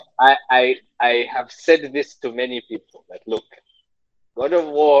I have said this to many people that look, God of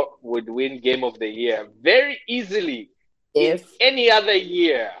War would win Game of the Year very easily in If any other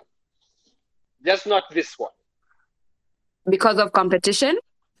year, just not this one. because of competition,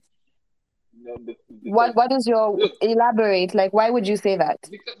 No, what because what is your look, elaborate? Like, why would you say that?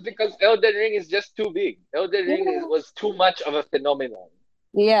 because Elden Ring is just too big. Elden Ring Yeah. was too much of a phenomenon.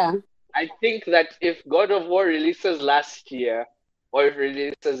 Yeah. I think that if God of War releases last year, or if it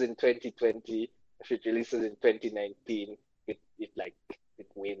releases in 2020, if it releases in 2019, it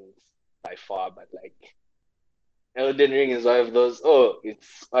wins by far. But like Elden Ring is one of those,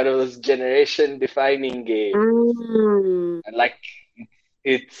 it's one of those generation defining games. Mm. And like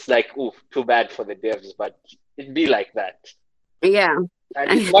it's like, ooh, too bad for the devs, but it'd be like that. Yeah.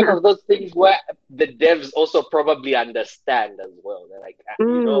 And it's one of those things where the devs also probably understand as well. They're like,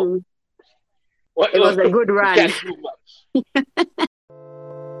 Mm. what, It was a good we run. can't do much.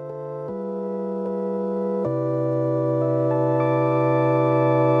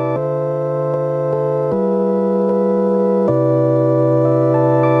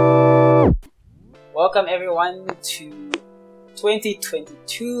 Welcome everyone to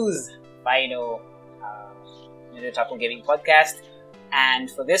 2022's final Ninja Taco Gaming podcast. And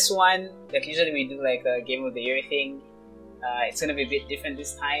for this one, like usually we do like a Game of the Year thing. It's gonna be a bit different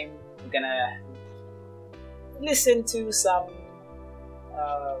this time. We're gonna listen to some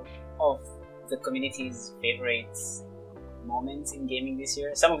of the community's favorite moments in gaming this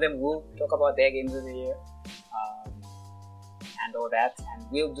year. Some of them will talk about their games of the year. And all that, and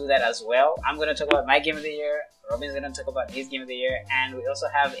we'll do that as well. I'm going to talk about my game of the year, Robin's going to talk about his game of the year, and we also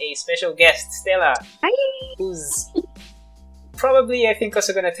have a special guest, Stella. Hi. Who's probably, I think,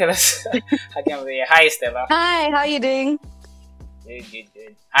 also going to tell us her game of the year. Hi, Stella. Hi, how you doing?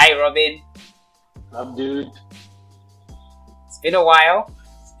 Good. Hi, Robin. Dude. It's been a while.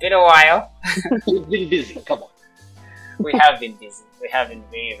 You've been busy, come on. We have been busy. We have been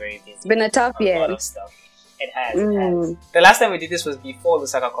very, very busy. It's been a tough A year. lot of stuff. It has. The last time we did this was before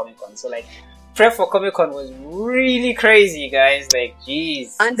Lusaka Comic Con, so like prep for Comic Con was really crazy, guys. Like,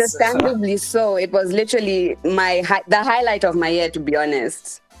 jeez. Understandably so. It was literally the highlight of my year, to be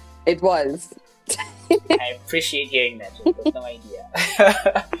honest. It was. I appreciate hearing that. You have no idea.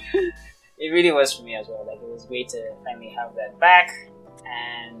 It really was for me as well. Like, it was great to finally have that back,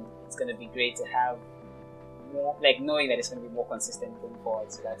 and it's gonna be great to have more, like knowing that it's gonna be more consistent going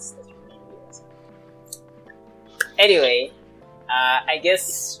forward. So that's really awesome. Anyway, I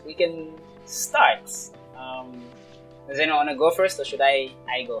guess we can start. Does anyone want to go first, or should I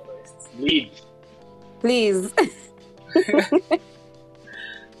go first? Lead. Please.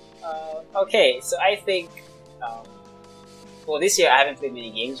 Okay, so I think for this year I haven't played many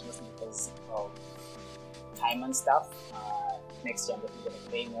games, mostly because of time and stuff. Next year I'm definitely going to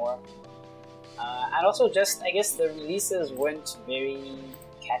play more. And also just, I guess the releases weren't very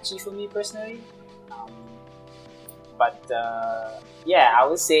catchy for me personally. But yeah, I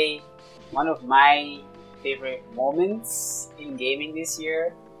would say one of my favorite moments in gaming this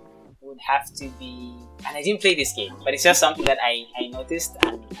year would have to be, and I didn't play this game, but it's just something that I noticed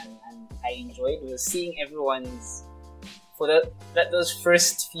and I enjoyed, was seeing everyone's, for those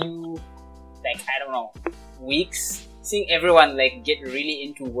first few, like, I don't know, weeks, seeing everyone like get really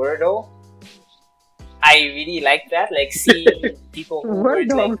into Wordle. I really like that, like seeing people who were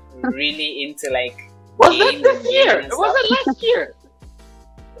like really into like. Was that this year? It wasn't last year.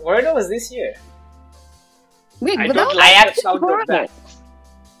 Wordle was this year. Wait, I but don't that like the sound of that.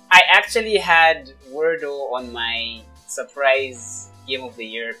 I actually had Wordle on my surprise Game of the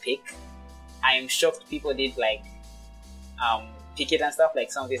Year pick. I am shocked people did like pick it and stuff,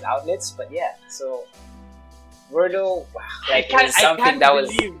 like some of these outlets, but yeah, so Wordle, like I was something can't that was.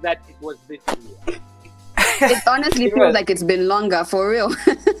 believe that it was this year. it honestly It feels was. like it's been longer, for real.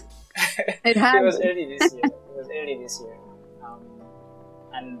 It has. It was early this year.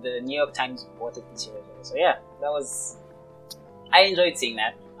 And the New York Times bought it this year as well. So yeah, I enjoyed seeing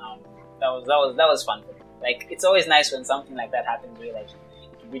that. That was fun for me. Like, it's always nice when something like that happens, where like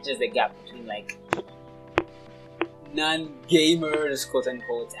it bridges the gap between like non-gamers, quote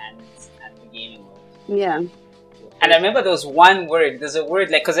unquote, and the gaming world. Yeah. And I remember there was one word. There's a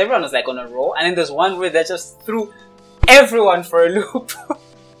word, like, because everyone was like on a roll, and then there's one word that just threw everyone for a loop.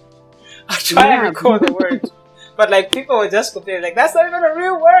 I'll try and recall the word, but like people were just complaining, like, that's not even a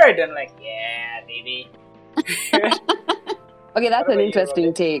real word. And I'm like, yeah, baby. Okay, that's What an about you, interesting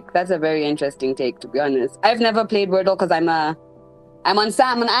Robin? take. That's a very interesting take, to be honest. I've never played Wordle because I'm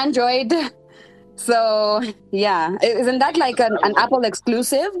on Android. So yeah, isn't that like an Apple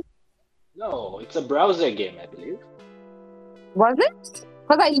exclusive? No, it's a browser game, I believe. Was it?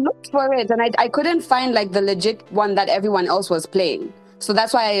 Because I looked for it and I couldn't find like the legit one that everyone else was playing. So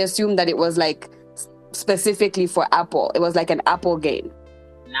that's why I assumed that it was like specifically for Apple. It was like an Apple game.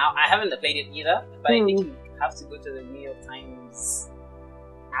 Now, I haven't played it either, but I think you have to go to the New York Times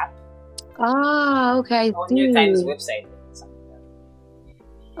app. Ah, okay. Or New York Times website. Something like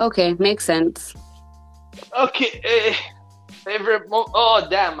that. Okay, makes sense. Okay, favorite oh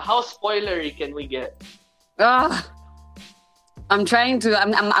damn, how spoilery can we get? I'm trying to.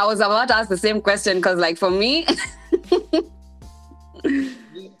 I was about to ask the same question because, like, for me,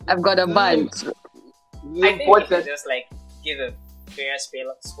 I've got a bunch. I think we can just like give a fair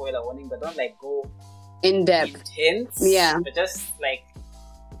spoiler warning, but don't like go in depth. Intense. Yeah. But just like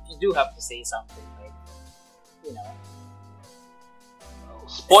you do have to say something, like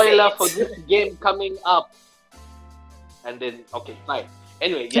spoiler for this game coming up, and then okay, fine.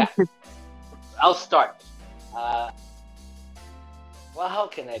 Anyway, yeah, I'll start. Well, how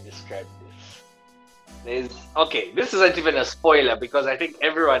can I describe this? This isn't even a spoiler because I think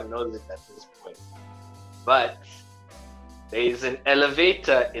everyone knows it at this point. But there is an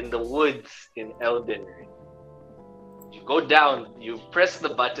elevator in the woods in Elden Ring. You go down, you press the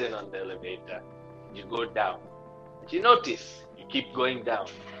button on the elevator, you go down. But you notice you keep going down.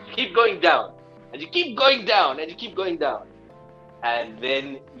 You keep going down, and you keep going down, and you keep going down. And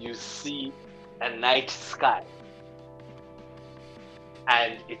then you see a night sky.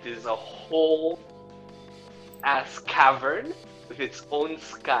 And it is a whole ass cavern with its own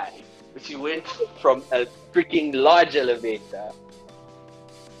sky, which you went from a freaking large elevator,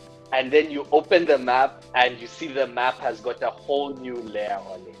 and then you open the map and you see the map has got a whole new layer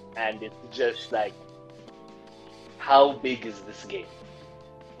on it, and it's just like, how big is this game?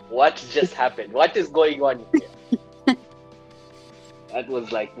 What just happened? What is going on here? That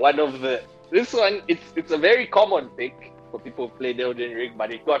was like one of the. This one, it's a very common pick for people who play Elden Ring,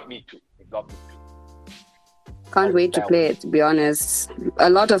 but it got me too. Can't wait to play it, to be honest. A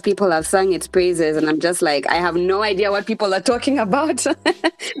lot of people have sung its praises, and I'm just like, I have no idea what people are talking about.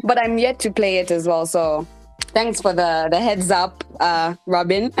 But I'm yet to play it as well. So thanks for the heads up,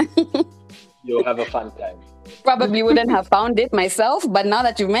 Robin. You'll have a fun time. Probably wouldn't have found it myself, but now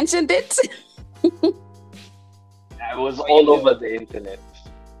that you've mentioned it. I was all over the internet.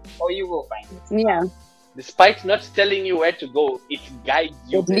 Or you will find it. Yeah. Despite not telling you where to go, it guides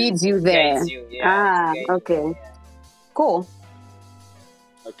you. It leads you there. Guides you, yeah. Okay. You, yeah. Cool.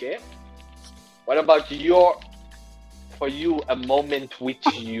 Okay. What about for you, a moment which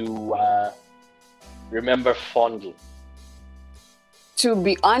you remember fondly? To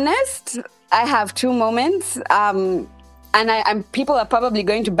be honest, I have two moments. And people are probably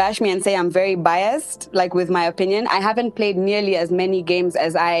going to bash me and say I'm very biased, like with my opinion. I haven't played nearly as many games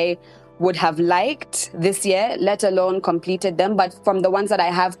as I would have liked this year, let alone completed them. But from the ones that I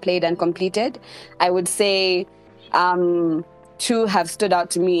have played and completed, I would say two have stood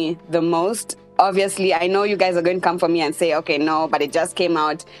out to me the most. Obviously, I know you guys are going to come for me and say, okay, no, but it just came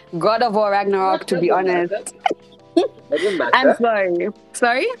out. God of War Ragnarok, to be honest. Doesn't matter. I'm sorry.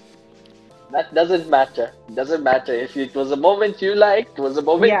 Sorry? That doesn't matter. It doesn't matter. If it was a moment you liked, it was a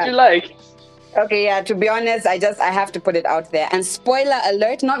moment you liked. Okay, yeah, to be honest, I have to put it out there. And spoiler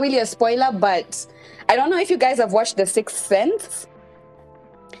alert, not really a spoiler, but I don't know if you guys have watched The Sixth Sense.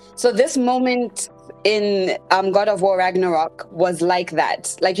 So this moment in God of War Ragnarok was like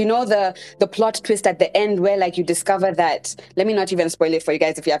that. Like, you know, the plot twist at the end where like you discover that, let me not even spoil it for you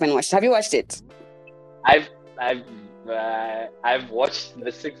guys if you haven't watched. Have you watched it? I've watched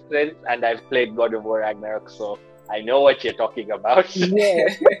The Sixth Sense and I've played God of War Ragnarok, so I know what you're talking about. Yeah.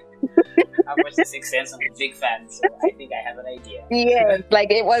 I've watched The Sixth Sense. I'm a big fan, so I think I have an idea. Yeah,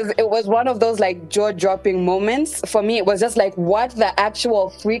 like it was one of those like jaw-dropping moments. For me, it was just like, what the actual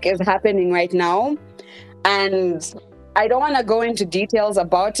freak is happening right now? And I don't want to go into details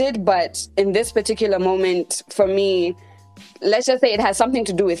about it, but in this particular moment, for me, let's just say it has something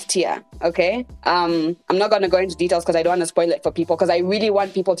to do with Tia, okay? I'm not going to go into details because I don't want to spoil it for people, because I really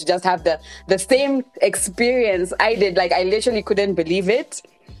want people to just have the same experience I did. Like, I literally couldn't believe it.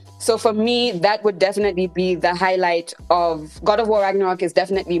 So for me, that would definitely be the highlight of God of War Ragnarok. Is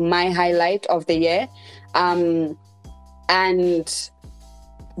definitely my highlight of the year. And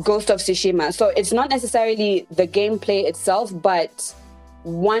Ghost of Tsushima. So it's not necessarily the gameplay itself, but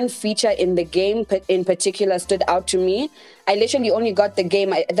one feature in the game in particular stood out to me. I literally only got the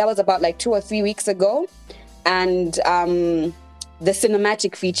game, that was about like 2 or 3 weeks ago. And the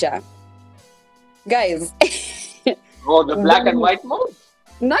cinematic feature. Guys. Oh, the black and white mode?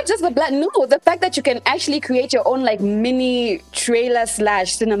 Not just the black, no, the fact that you can actually create your own like mini trailer /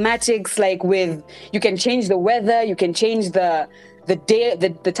 cinematics, like with, you can change the weather, you can change the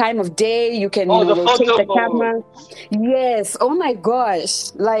the time of day. You can, Oh, the rotate photo the mode. camera. Yes. Oh my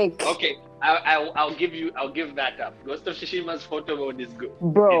gosh. Like, Okay, I'll give that up. Ghost of Tsushima's photo mode is good. It's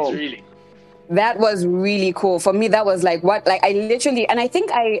bro, really that was really cool. For me, that was like what, like I literally, and I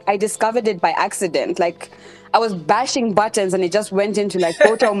think I discovered it by accident. Like I was bashing buttons and it just went into like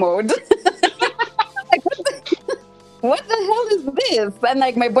photo mode. Like, what the hell is this? And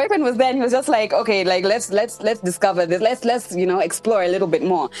like my boyfriend was there and he was just like, okay, like let's discover this. Let's explore a little bit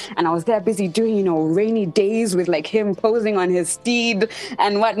more. And I was there busy doing, rainy days with like him posing on his steed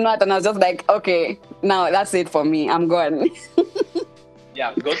and whatnot. And I was just like, okay, now that's it for me. I'm gone.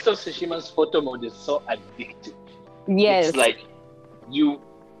 yeah. Ghost of Tsushima's photo mode is so addictive. Yes. It's like you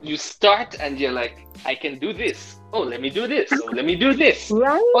start and you're like, I can do this. Oh, let me do this. Oh, let me do this.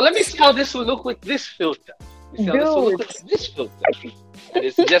 Right? Oh, let me see how this will look with this filter. This will look with this filter. And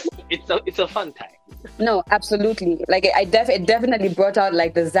it's just it's a fun time. No, absolutely. Like it definitely brought out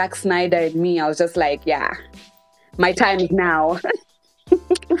like the Zack Snyder in me. I was just like, yeah, my time is now.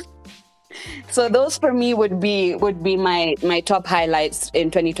 So those for me would be my top highlights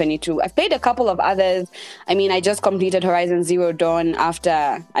in 2022. I've played a couple of others. I mean, I just completed Horizon Zero Dawn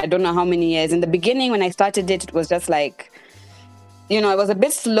after I don't know how many years. In the beginning, when I started it, it was just like, it was a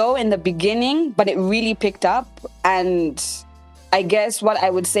bit slow in the beginning, but it really picked up. And I guess what I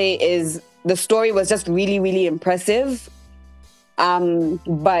would say is the story was just really, really impressive.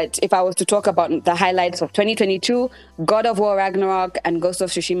 But if I was to talk about the highlights of 2022, God of War Ragnarok and Ghost of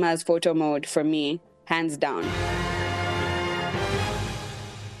Tsushima's photo mode for me, hands down.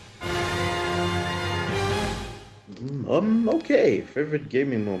 Okay, favorite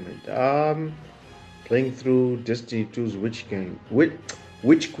gaming moment. Playing through Destiny 2's Witch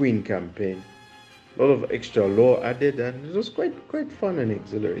Queen campaign. A lot of extra lore added, and it was quite fun and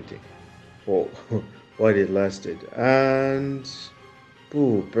exhilarating for what it lasted. And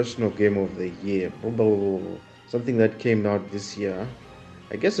personal game of the year, something that came out this year.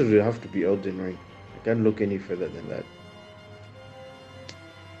 I guess it would have to be Elden Ring. I can't look any further than that.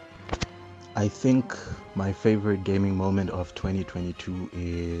 I think my favorite gaming moment of 2022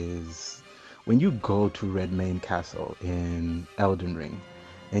 is when you go to Redmane Castle in Elden Ring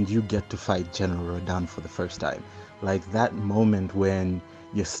and you get to fight General Radahn for the first time. Like that moment when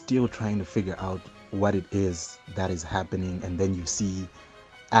you're still trying to figure out what it is that is happening, and then you see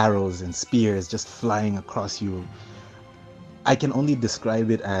arrows and spears just flying across you. I can only describe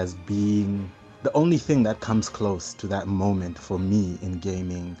it as being the only thing that comes close to that moment for me in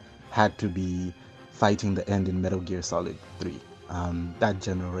gaming had to be fighting the end in Metal Gear Solid 3. That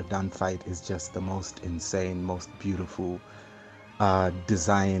General Radahn fight is just the most insane, most beautiful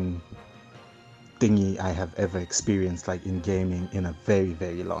design thingy I have ever experienced, like in gaming, in a very,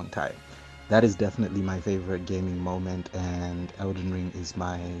 very long time. That is definitely my favorite gaming moment, and Elden Ring is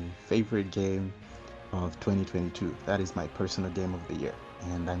my favorite game of 2022. That is my personal game of the year,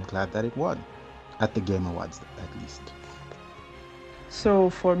 and I'm glad that it won at the Game Awards, at least. So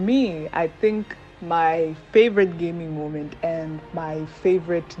for me, I think my favorite gaming moment and my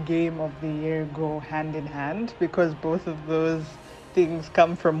favorite game of the year go hand in hand, because both of those things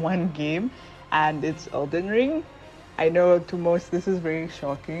come from one game, and it's Elden Ring. I know to most this is very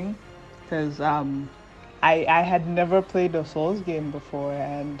shocking because I had never played a Souls game before,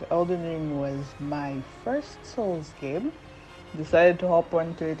 and Elden Ring was my first Souls game. Decided to hop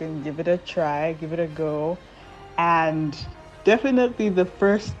onto it and give it a try, give it a go, and definitely the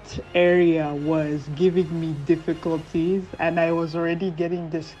first area was giving me difficulties and I was already getting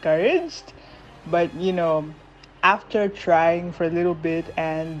discouraged. But after trying for a little bit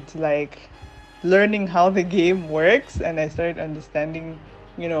and like learning how the game works, and I started understanding,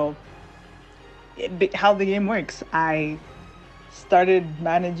 how the game works, I started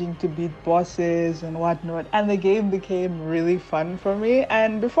managing to beat bosses and whatnot, and the game became really fun for me.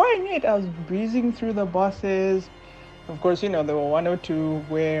 And before I knew it, I was breezing through the bosses. Of course, there were one or two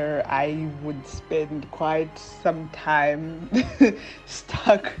where I would spend quite some time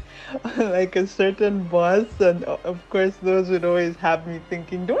stuck on like a certain boss, and of course those would always have me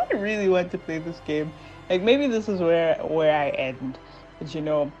thinking, do I really want to play this game? Like maybe this is where I end. But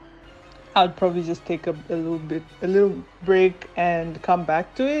I'll probably just take a little break and come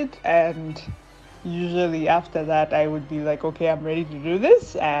back to it, and usually after that I would be like, okay, I'm ready to do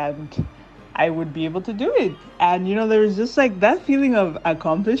this, and I would be able to do it. And there was just like that feeling of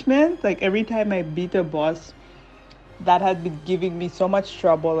accomplishment. Like every time I beat a boss that had been giving me so much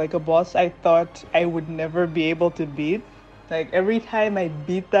trouble, like a boss I thought I would never be able to beat, like every time I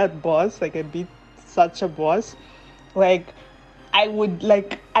beat that boss, like I beat such a boss, like I would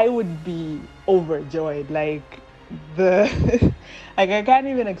be overjoyed. Like the like I can't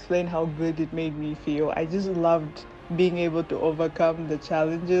even explain how good it made me feel. I just loved being able to overcome the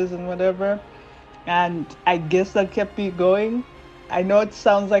challenges and whatever. And I guess that kept me going. I know it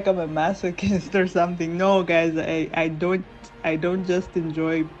sounds like I'm a masochist or something. No, guys, I don't just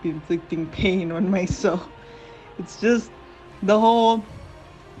enjoy inflicting pain on myself. It's just the whole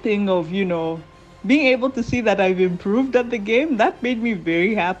thing of, being able to see that I've improved at the game. That made me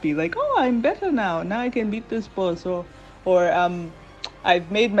very happy. Like, oh, I'm better now. Now I can beat this boss. Or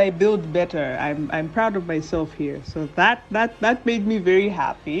I've made my build better. I'm proud of myself here. So that made me very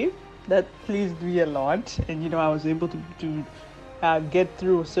happy. That pleased me a lot. And I was able to get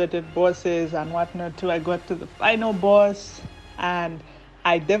through certain bosses and whatnot too. I got to the final boss, and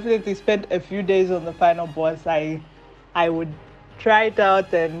I definitely spent a few days on the final boss. I would try it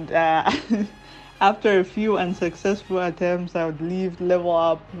out, and after a few unsuccessful attempts, I would leave, level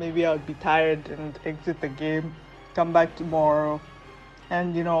up. Maybe I would be tired and exit the game, come back tomorrow.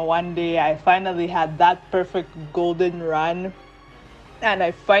 And one day I finally had that perfect golden run, and I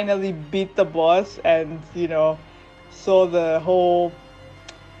finally beat the boss, and saw the whole,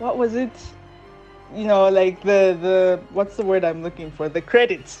 what was it? Like the what's the word I'm looking for? The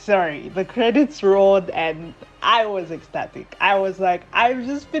credits. Sorry, the credits rolled, and I was ecstatic. I was like, I've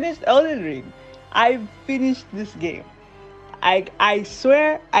just finished Elden Ring. I've finished this game. I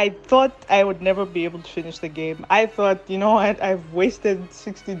swear I thought I would never be able to finish the game. I thought, what, I've wasted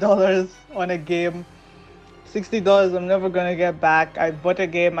 $60 on a game. $60 I'm never gonna get back. I bought a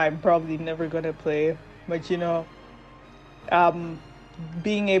game I'm probably never gonna play. But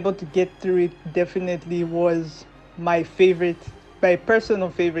being able to get through it definitely was my personal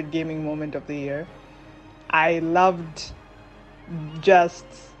favorite gaming moment of the year. I loved just,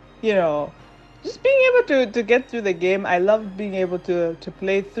 just being able to get through the game. I loved being able to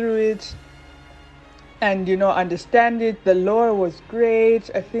play through it and, understand it. The lore was great.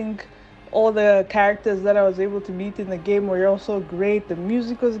 I think all the characters that I was able to meet in the game were also great. The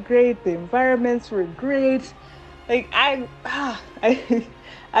music was great. The environments were great. Like I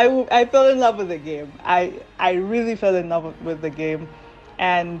fell in love with the game. I really fell in love with the game,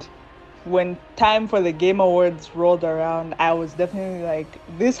 and when time for the Game Awards rolled around, I was definitely like,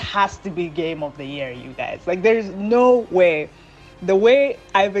 this has to be Game of the Year, you guys. Like, there's no way. The way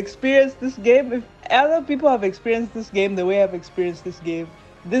I've experienced this game, if other people have experienced this game the way I've experienced this game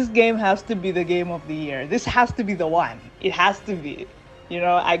has to be the Game of the Year. This has to be the one. It has to be.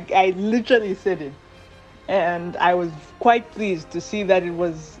 I literally said it. And I was quite pleased to see that it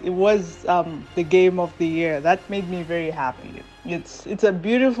was the Game of the Year. That made me very happy. It's a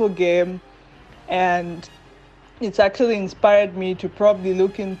beautiful game, and it's actually inspired me to probably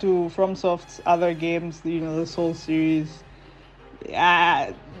look into FromSoft's other games, the Soul series.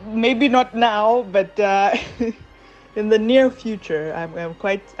 Maybe not now, but in the near future, I'm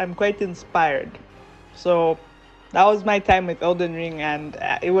quite inspired. So that was my time with Elden Ring, and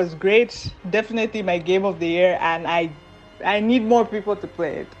it was great. Definitely my Game of the Year, and I need more people to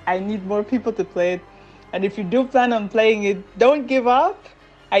play it. And if you do plan on playing it, don't give up.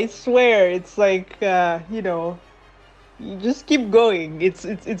 I swear, it's like you just keep going.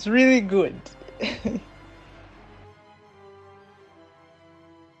 It's really good.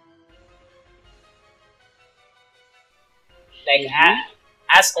 Like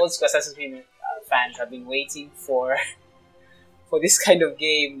as old school Assassin's Creed fans have been waiting for this kind of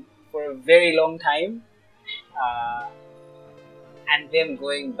game for a very long time, and them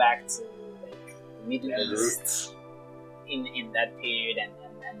going back to like the Middle East in that period,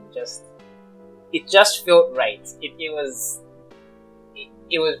 and just it just felt right. It was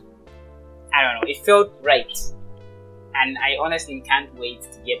I don't know, it felt right, and I honestly can't wait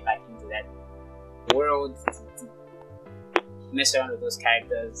to get back into that world, to mess around with those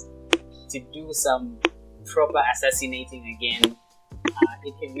characters, to do some proper assassinating again.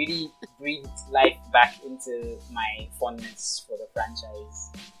 It really breathed life back into my fondness for the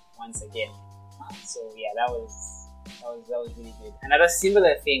franchise once again. So yeah, that was really good. Another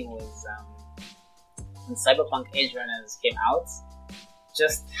similar thing was when Cyberpunk Edge Runners came out,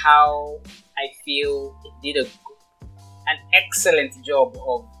 just how I feel it did an excellent job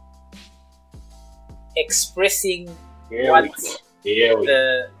of expressing what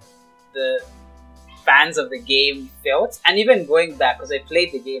the fans of the game felt, and even going back, because I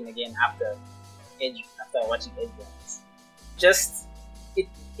played the game again after watching Edge Runners. Just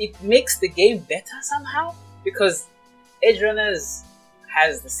it makes the game better somehow, because Edge Runners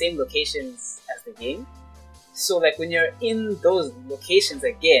has the same locations as the game. So like when you're in those locations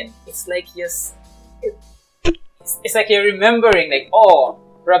again, it's like it's like you're remembering, like, oh,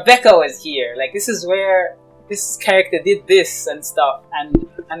 Rebecca was here. Like this is where this character did this and stuff, and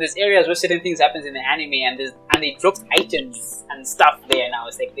there's areas where certain things happens in the anime, and they dropped items and stuff there, and I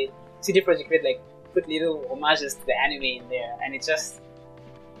was like, they CD Projekt Red like put little homages to the anime in there, and it just,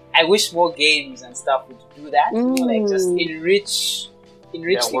 I wish more games and stuff would do that, you know, like just enrich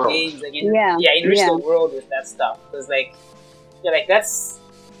the world. games, like enrich the world with that stuff, because like that's.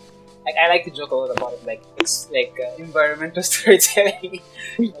 Like, I like to joke a lot about it, like it's like environmental storytelling,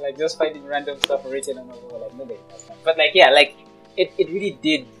 like just finding random stuff written on the wall, like nobody does that. But like it really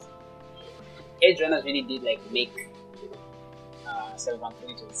did. Edge Runners really did like make Cyberpunk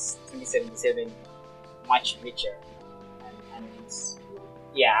 2077 much richer, and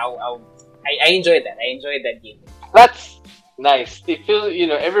I enjoyed that. I enjoyed that game. That's nice. It feels,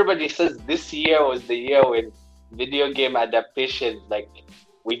 everybody says this year was the year when video game adaptations, like,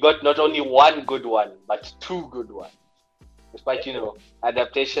 we got not only one good one, but two good ones. Despite,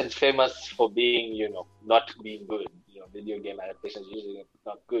 adaptations famous for being, not being good. Video game adaptations usually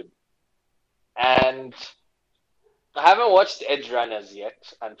not good. And I haven't watched Edge Runners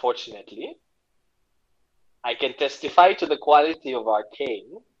yet, unfortunately. I can testify to the quality of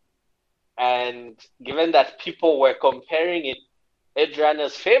Arcane. And given that people were comparing Edge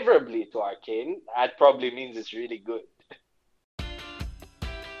Runners favorably to Arcane, that probably means it's really good.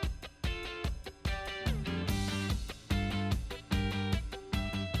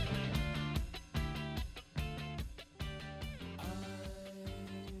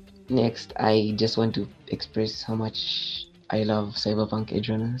 Next, I just want to express how much I love Cyberpunk Edge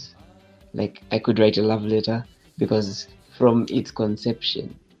Runners. Like, I could write a love letter, because from its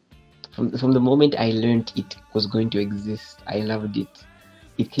conception, from the moment I learned it was going to exist, I loved it.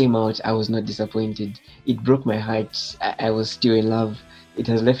 It came out, I was not disappointed. It broke my heart. I was still in love. It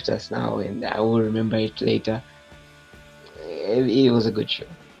has left us now, and I will remember it later. It was a good show.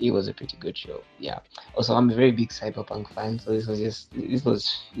 It was a pretty good show. Yeah. Also, I'm a very big Cyberpunk fan, so I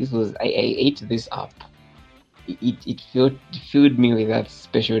ate this up. It filled me with that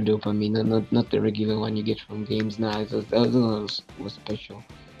special dopamine, not the regular one you get from games now. That was special.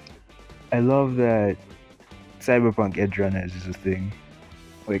 I love that Cyberpunk Edge Runners is a thing.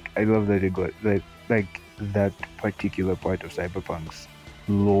 Like, I love that it got like that particular part of Cyberpunk's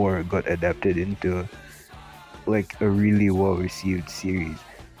lore got adapted into like a really well received series.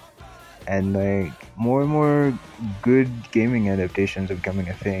 And like more and more good gaming adaptations are becoming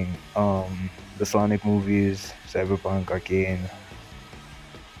a thing. The Sonic movies, Cyberpunk, Arcane.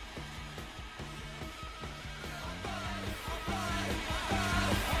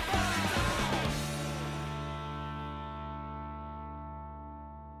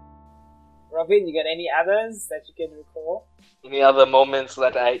 Robin, you got any others that you can recall? Any other moments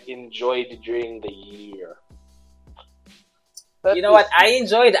that I enjoyed during the year? You know what? I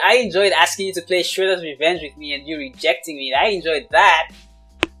enjoyed asking you to play Shredder's Revenge with me and you rejecting me. I enjoyed that.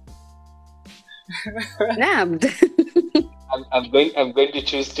 Nabbed. I'm going to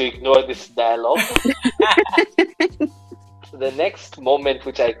choose to ignore this dialogue. The next moment,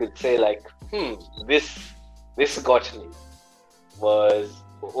 which I could say like, this got me, was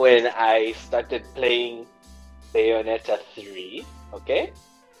when I started playing Bayonetta 3. Okay,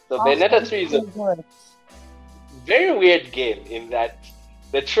 so Bayonetta 3 is a very weird game in that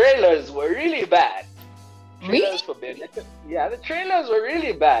the trailers were really bad. Trailers for Bayonetta, yeah, the trailers were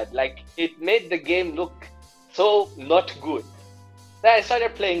really bad. Like, it made the game look so not good. Then I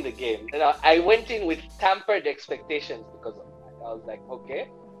started playing the game, and I went in with tampered expectations because of that. I was like, okay,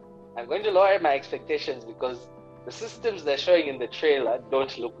 I'm going to lower my expectations because the systems they're showing in the trailer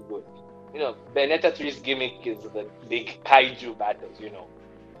don't look good. Bayonetta 3's gimmick is the big kaiju battles.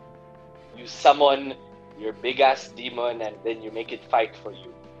 You summon your big ass demon and then you make it fight for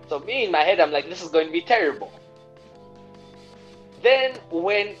you. So me in my head, I'm like, this is going to be terrible. Then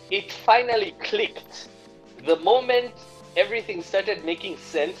when it finally clicked, the moment everything started making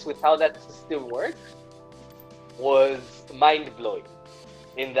sense with how that system works, was mind-blowing.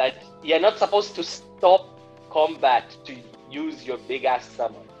 In that you're not supposed to stop combat to use your big ass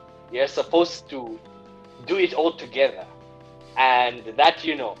summon. You're supposed to do it all together. And that,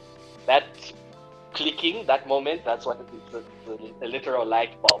 that clicking, that moment, that's what it's a literal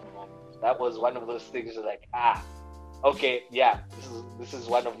light bulb moment. That was one of those things like, okay, yeah, this is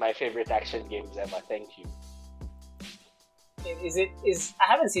one of my favorite action games ever. Thank you. I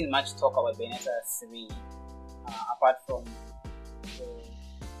haven't seen much talk about Bayonetta 3 apart from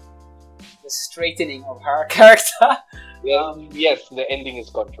the straightening of her character. Yes, the ending is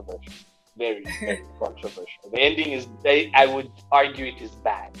controversial. Very, very controversial. The ending is, I would argue it is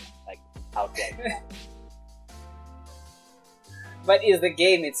bad. Like, outright. But is the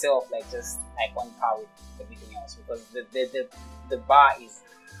game itself like just like on par with everything else? Because the bar is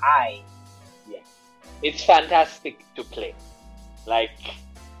high. Yeah, it's fantastic to play. Like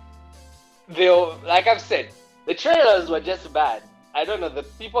I've said, the trailers were just bad. I don't know, the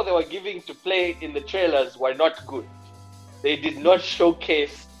people they were giving to play in the trailers were not good. They did not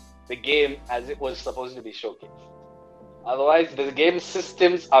showcase the game as it was supposed to be showcased. Otherwise, the game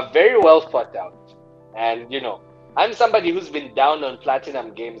systems are very well thought out. And, I'm somebody who's been down on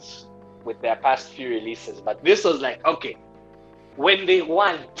Platinum Games with their past few releases, but this was like, okay, when they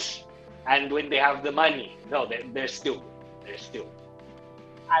want and when they have the money, no, they're still.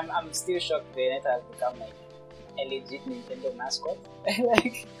 I'm still shocked Bayonetta has become like a legit Nintendo mascot.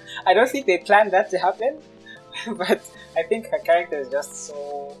 Like, I don't think they planned that to happen, but I think her character is just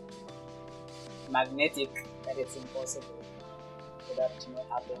so magnetic that it's impossible for that to not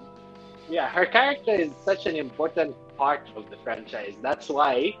happen. Yeah, her character is such an important part of the franchise. That's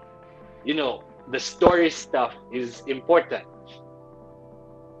why, the story stuff is important.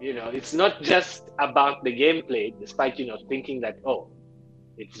 It's not just about the gameplay, despite, thinking that,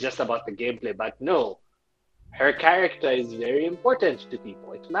 it's just about the gameplay. But no, her character is very important to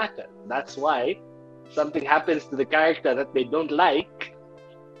people. It matters. That's why something happens to the character that they don't like,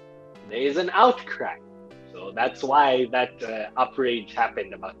 there is an outcry. So that's why that outrage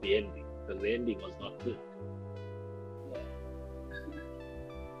happened about the ending, because the ending was not good.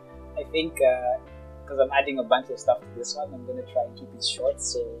 I think because I'm adding a bunch of stuff to this one, I'm going to try and keep it short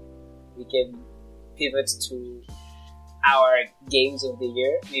so we can pivot to our games of the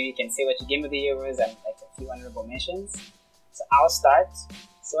year. Maybe you can say what your game of the year was and like a few honorable mentions. So I'll start.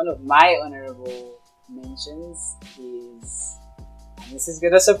 So one of my honorable mentions is, and this is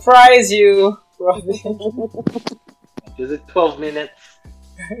going to surprise you, Robin. Is it 12 minutes?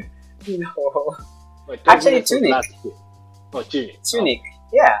 No. Wait, Actually, Tunic. Oh, Tunic. Tunic.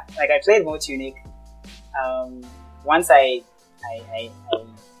 Yeah, like I played more Tunic. Once once I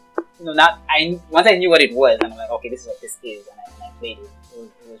knew what it was, and I'm like, okay, this is what this is, and I played it.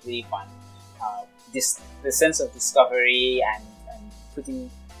 It was really fun. The sense of discovery and putting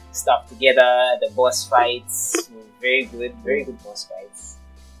stuff together. The boss fights were very good boss fights.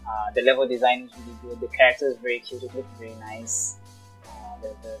 The level design was really good. The character was very cute. It looked very nice.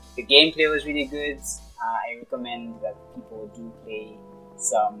 The gameplay was really good. I recommend that people do play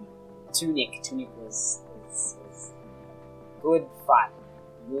some Tunic. Tunic was good fun.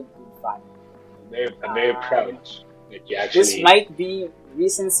 Good fun. I'm very proud that you actually. This might be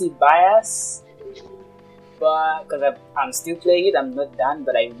recency bias, but because I'm still playing it, I'm not done.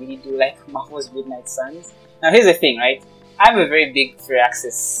 But I really do like Marvel's Midnight Suns. Now here's the thing, right? I'm a very big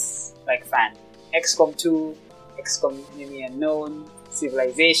Firaxis fan. XCOM 2, XCOM Enemy Unknown,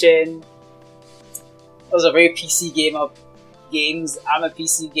 Civilization. Those are very PC games. I'm a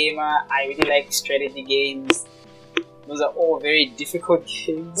PC gamer. I really like strategy games. Those are all very difficult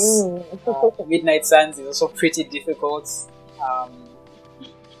games. Midnight Suns is also pretty difficult.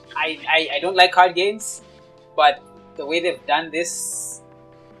 I don't like card games, but the way they've done this,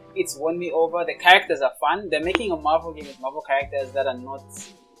 it's won me over. The characters are fun. They're making a Marvel game with Marvel characters that are not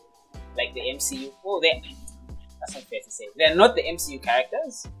like the MCU. That's not fair to say. They're not the MCU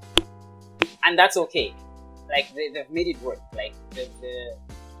characters, and that's okay. Like they've made it work. Like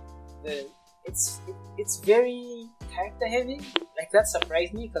it's very character heavy. Like that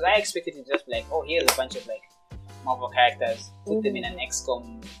surprised me because I expected it to just be like, oh, here's a bunch of like Marvel characters, put them in an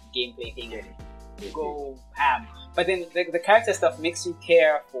XCOM gameplay thing and go ham. But then the character stuff makes you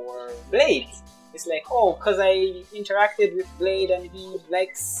care for Blade. It's like, oh, because I interacted with Blade and he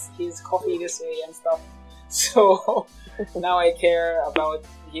likes his coffee this way and stuff. So now I care about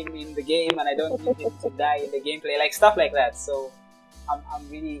him in the game and I don't need him to die in the gameplay. Like stuff like that. So I'm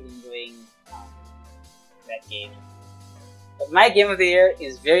really enjoying that game. But my game of the year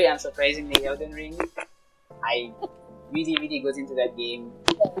is very unsurprisingly Elden Ring. I really got into that game.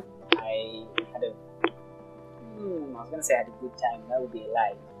 I had a I was gonna say I had a good time. That would be a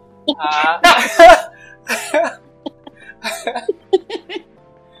lie.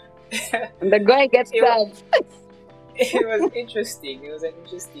 The guy gets stabbed. It was interesting. It was an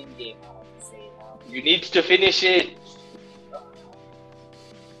interesting game, I have to say. You need to finish it.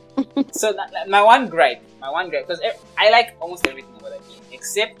 So my one gripe, because I like almost everything about that game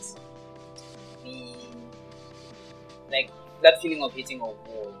except that feeling of hitting a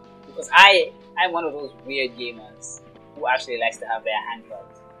wall. Because I'm one of those weird gamers who actually likes to have their hand held.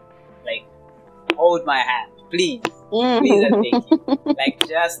 Like, hold my hand, please, please, and thank you. Like,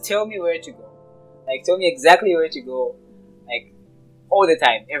 just tell me where to go. Like, tell me exactly where to go. Like, all the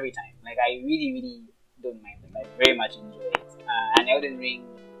time, every time. Like, I really don't mind them. I very much enjoy it. and Elden Ring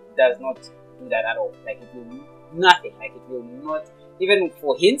does not do that at all. Like, it will nothing. Like, it will not, even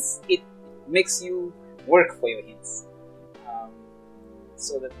for hints, it makes you work for your hints.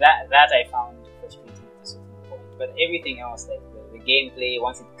 So that I found frustrating at a certain point. But everything else, like the gameplay,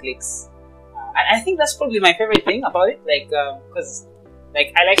 once it clicks, I think that's probably my favorite thing about it. Like, because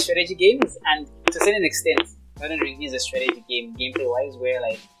like I like strategy games, and to a certain extent, Elden Ring is a strategy game, gameplay-wise, where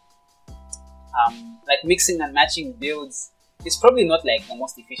like mixing and matching builds is probably not like the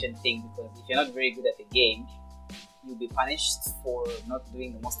most efficient thing, because if you're not very good at the game, you'll be punished for not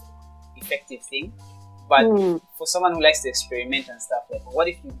doing the most effective thing. But for someone who likes to experiment and stuff, like, what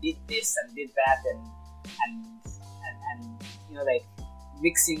if you did this and did that, and you know, like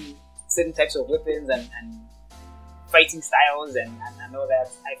mixing certain types of weapons and fighting styles and all that.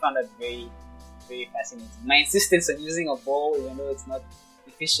 I found that very, very fascinating. My insistence on using a bow, even though it's not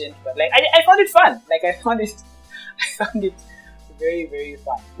efficient, but like I found it fun. Like I found it very, very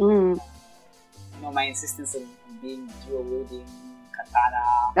fun. You know, my insistence on being dual wielding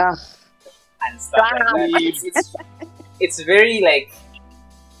katana and stuff like that. It's very like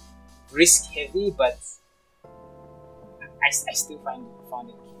risk heavy, but I still found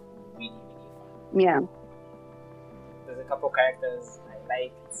it really, really fun. Yeah. There's a couple characters I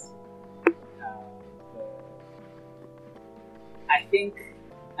liked. I think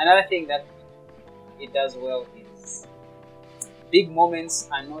another thing that it does well is big moments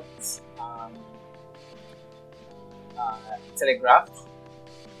are not telegraphed.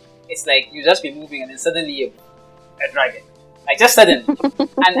 It's like you just be moving and then suddenly a dragon, like just suddenly,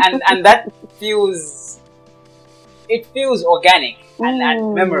 and that feels organic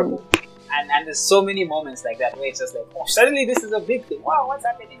and memorable. And there's so many moments like that where it's just like, oh, suddenly this is a big thing. Wow, what's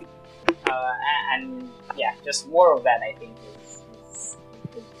happening? And yeah, just more of that. I think is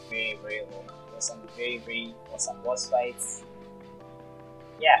very, very well. There's some very, very awesome boss fights.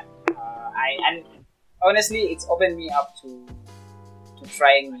 Yeah, and honestly, it's opened me up to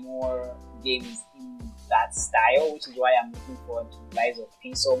trying more games in that style, which is why I'm looking forward to Lies of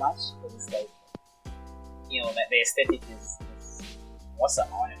P so much, because it's like, you know, that the aesthetic is awesome.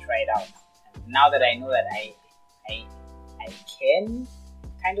 I want to try it out. And now that I know that I can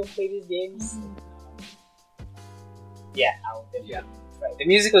kind of play these games, yeah, I'll definitely try it. The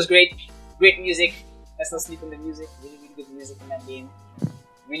music was great music. Let's not sleep on the music. Really, really good music in that game.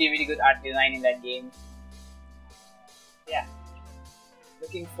 Really, really good art design in that game. Yeah.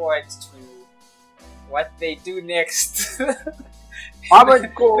 Looking forward to what they do next.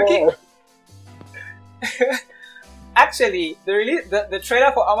 Armored Core! Actually, the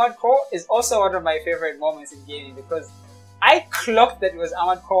trailer for Armored Core is also one of my favorite moments in gaming, because I clocked that it was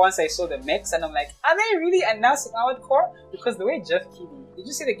Armored Core once I saw the mix, and I'm like, are they really announcing Armored Core? Because the way Jeff Keighley... Did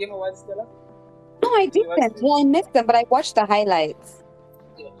you see the Game Awards, Stella? No, I didn't. Yeah, I missed them, but I watched the highlights.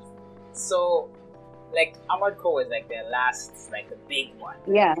 Yeah. So, like, Armored Core was like their last, like, the big one.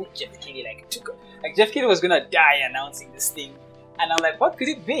 Yeah. Like, Jeff Keighley, Jeff Keighley was gonna die announcing this thing. And I'm like, what could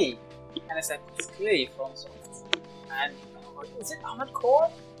it be? And it's like, it's clearly FromSoft. And is it Armored Core?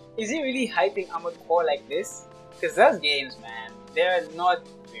 Is he really hyping Armored Core like this? Because those games, man, they're not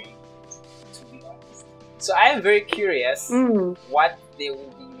very good, to be honest. So I am very curious what they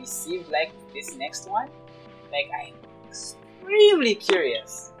will be received like this next one. Like, I'm extremely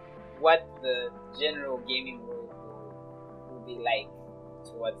curious what the general gaming world will be like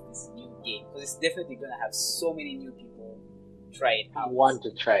towards this new game. Because it's definitely going to have so many new people try it out. I want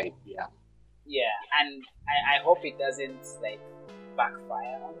to try it, yeah. Yeah, and I hope it doesn't like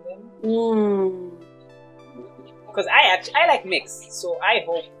backfire on them. Because I like mix, so I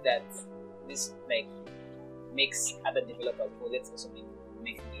hope that this like makes other developers go, let's also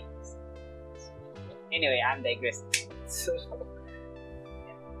make games. Anyway, I'm digressing. So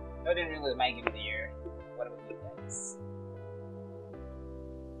yeah, Elden Ring was my game of the year. What about you guys?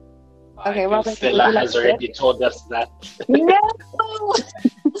 Okay, well, Stella has already told us that. No,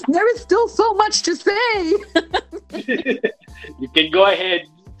 there is still so much to say. You can go ahead,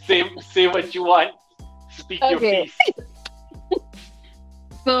 say what you want, speak your piece.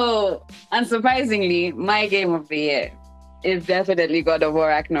 So, unsurprisingly, my game of the year is definitely God of War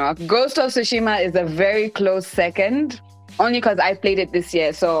Ragnarok. Ghost of Tsushima is a very close second, only because I played it this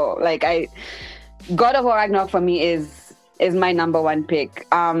year. So, like, God of War Ragnarok for me is my number one pick.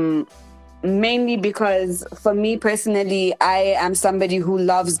 Mainly because for me personally, I am somebody who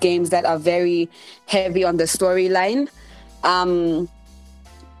loves games that are very heavy on the storyline. God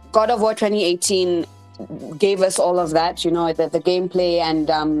of War 2018 gave us all of that, you know, the gameplay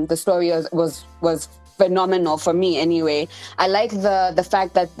and the story was phenomenal for me anyway. I like the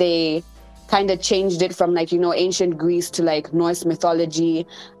fact that they kind of changed it from like, ancient Greece to like Norse mythology.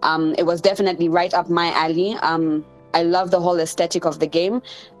 It was definitely right up my alley. I love the whole aesthetic of the game,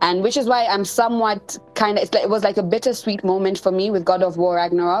 and which is why I'm somewhat it was like a bittersweet moment for me with God of War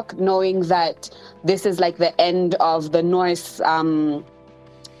Ragnarok, knowing that this is like the end of the Norse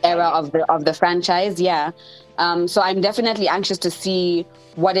era of the franchise. Yeah. So I'm definitely anxious to see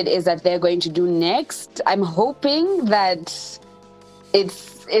what it is that they're going to do next. I'm hoping that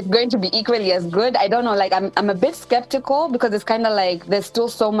it's going to be equally as good. I don't know, like I'm a bit skeptical because it's kind of like there's still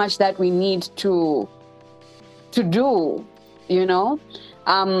so much that we need to do,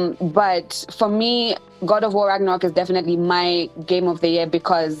 but for me, God of War Ragnarok is definitely my game of the year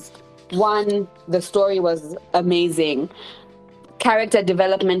because, one, the story was amazing, character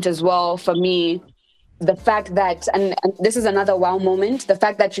development as well. For me, the fact that, and this is another wow moment, the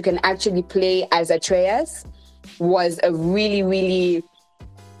fact that you can actually play as Atreus was a really, really,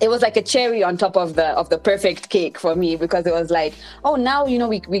 it was like a cherry on top of the perfect cake for me, because it was like, oh, now,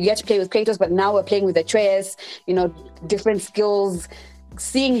 we get to play with Kratos, but now we're playing with Atreus, different skills,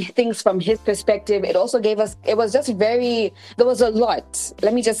 seeing things from his perspective. It also gave us, it was just there was a lot.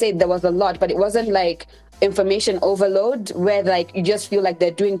 Let me just say there was a lot, but it wasn't like information overload where like you just feel like they're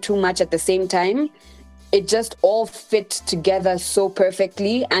doing too much at the same time. It just all fit together so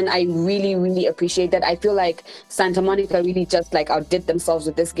perfectly, and I really, really appreciate that. I feel like Santa Monica really just like outdid themselves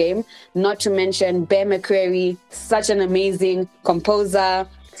with this game. Not to mention Bear McCreary, such an amazing composer,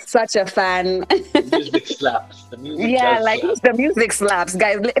 such a fan. The music slaps. The music slaps. The music slaps,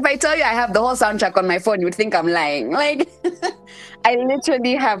 guys. If I tell you I have the whole soundtrack on my phone, you would think I'm lying. Like, I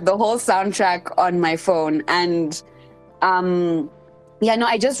literally have the whole soundtrack on my phone, and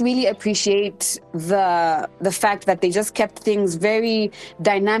I just really appreciate the fact that they just kept things very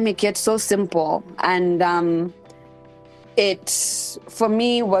dynamic yet so simple. And it, for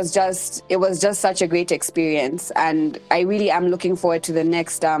me, was just such a great experience. And I really am looking forward to the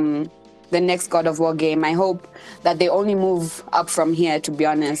next God of War game. I hope that they only move up from here, to be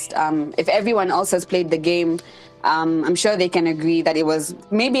honest. If everyone else has played the game, I'm sure they can agree that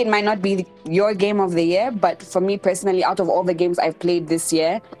maybe it might not be your game of the year, but for me personally, out of all the games I've played this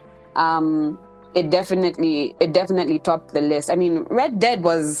year, it definitely topped the list. I mean, Red Dead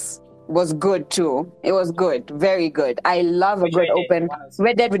was good too. It was good, very good. I love a good open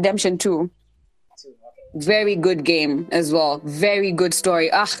Red Dead Redemption 2. Very good game as well. Very good story.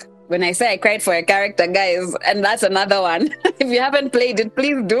 When I say I cried for a character, guys, and that's another one. If you haven't played it,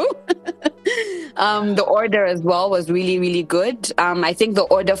 please do. The Order as well was really, really good. I think The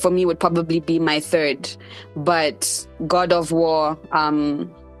Order for me would probably be my third, but God of War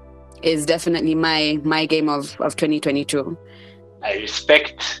is definitely my game of 2022. I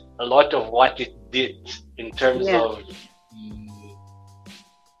respect a lot of what it did in terms of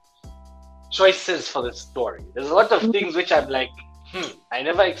choices for the story. There's a lot of things which I'm like, I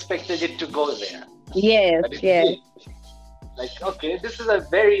never expected it to go there. Yes, yes. Like, okay, this is a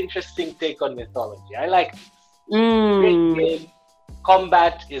very interesting take on mythology. I like this. Great game.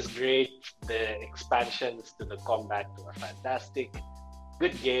 Combat is great. The expansions to the combat were fantastic.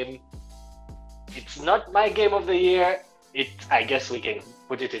 Good game. It's not my game of the year. I guess we can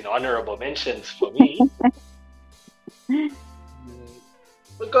put it in honorable mentions for me.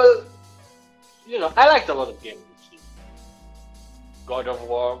 Because, I liked a lot of games this year. God of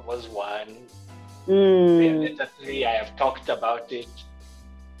War was one. Bayonetta 3, I have talked about it.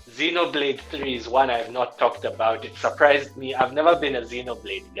 Xenoblade 3 is one I have not talked about. It surprised me. I've never been a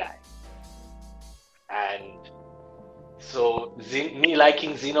Xenoblade guy. And so me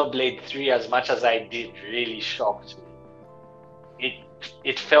liking Xenoblade 3 as much as I did really shocked me.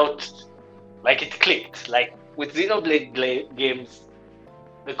 It felt like it clicked. Like with Xenoblade games,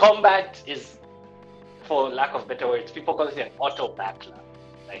 the combat is, for lack of better words, people call it an auto battler.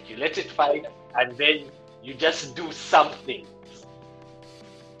 Like you let it fight and then you just do something.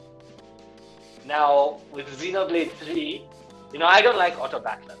 Now with Xenoblade 3, I don't like auto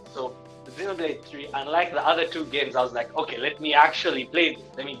battlers. So with Xenoblade 3, unlike the other two games, I was like, okay, let me actually play this.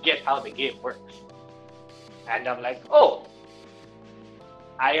 Let me get how the game works. And I'm like, oh,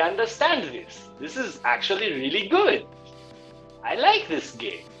 I understand this. This is actually really good. I like this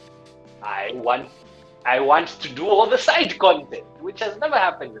game. I want to do all the side content, which has never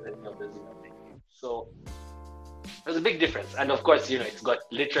happened with any of the Xenoblade games. So there's a big difference. And of course, it's got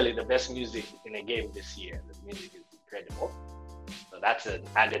literally the best music in a game this year. The music is incredible. So that's an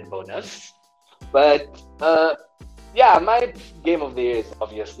added bonus. But my game of the year is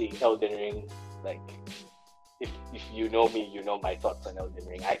obviously Elden Ring. Like, if you know me, you know my thoughts on Elden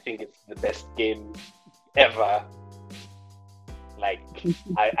Ring. I think it's the best game ever. Like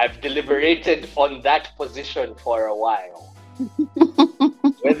I've deliberated on that position for a while,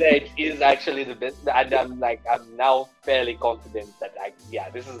 whether it is actually the best. And I'm now fairly confident that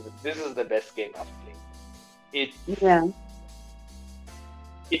this is the best game I've played.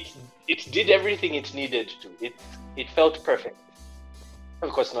 It did everything it needed to. It felt perfect. Of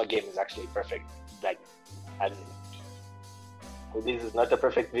course, no game is actually perfect. And this is not a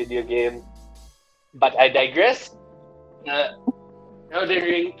perfect video game. But I digress. Elden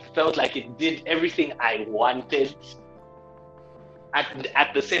Ring felt like it did everything I wanted.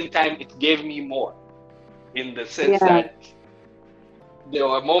 At the same time, it gave me more. In the sense that there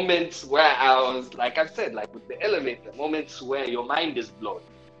were moments where I was, like I said, like with the elevator, moments where your mind is blown.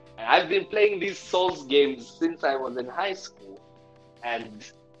 And I've been playing these Souls games since I was in high school. And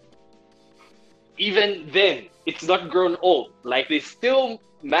even then, it's not grown old. Like, they still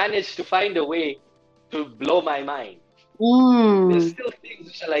managed to find a way to blow my mind. There's still things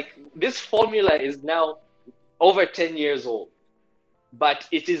which are like, this formula is now over 10 years old. But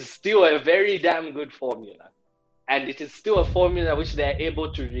it is still a very damn good formula. And it is still a formula which they're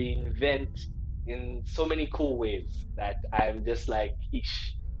able to reinvent in so many cool ways that I'm just like,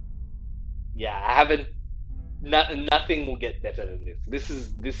 eesh. Yeah, nothing will get better than this. This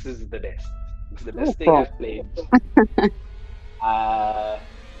is the best. It's the best thing I've played.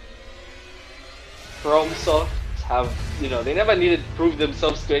 FromSoft have, they never needed to prove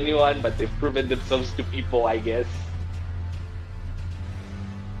themselves to anyone, but they've proven themselves to people, I guess.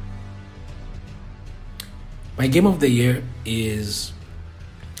 My game of the year is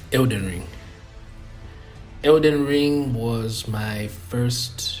Elden Ring. Elden Ring was my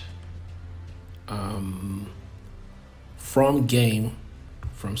first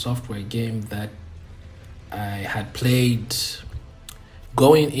from software game that I had played,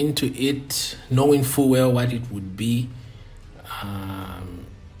 going into it knowing full well what it would be,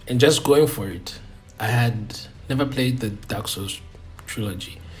 and just going for it. I had never played the Dark Souls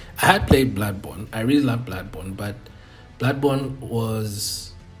trilogy. I had played Bloodborne. I really loved Bloodborne, but Bloodborne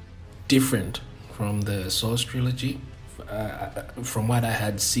was different from the Souls trilogy, from what I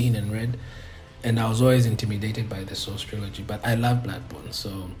had seen and read. And I was always intimidated by the Souls trilogy, but I love Bloodborne.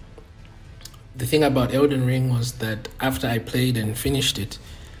 So the thing about Elden Ring was that after I played and finished it,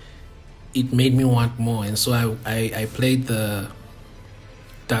 it made me want more. And so I played the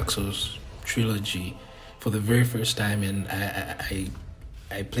Dark Souls trilogy for the very first time, and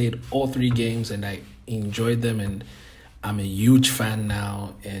I played all 3 games and I enjoyed them, and I'm a huge fan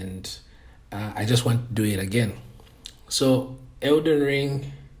now, and I just want to do it again. So Elden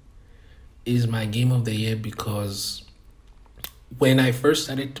Ring is my game of the year because when I first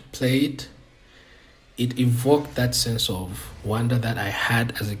started to play it, it evoked that sense of wonder that I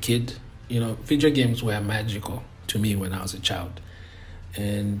had as a kid. Video games were magical to me when I was a child.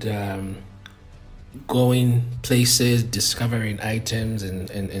 And going places, discovering items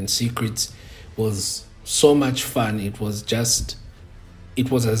and secrets was so much fun. It was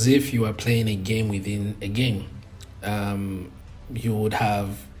as if you were playing a game within a game. You would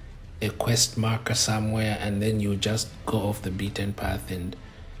have a quest marker somewhere, and then you just go off the beaten path and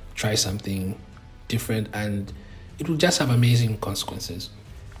try something different, and it will just have amazing consequences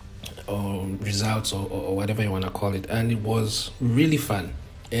or results or whatever you want to call it. And it was really fun.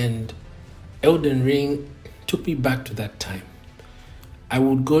 And Elden Ring took me back to that time. I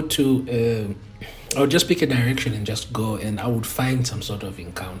would go to, I would just pick a direction and just go, and I would find some sort of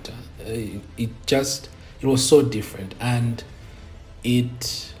encounter. It was so different, and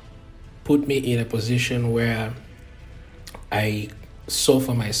it put me in a position where I saw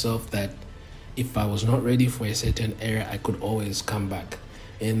for myself that if I was not ready for a certain area, I could always come back.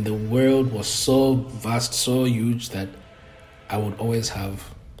 And the world was so vast, so huge, that I would always have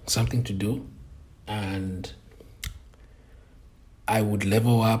something to do, and I would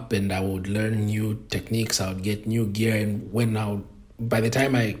level up and I would learn new techniques. I would get new gear, and by the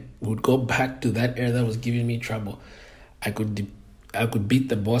time I would go back to that area that was giving me trouble, I could beat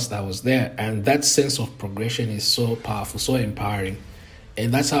the boss that was there. And that sense of progression is so powerful, so empowering.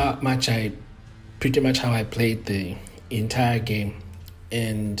 And that's pretty much how I played the entire game.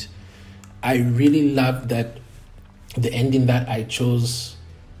 And I really loved that the ending that I chose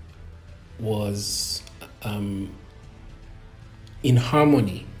was in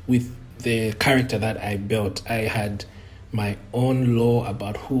harmony with the character that I built. I had my own lore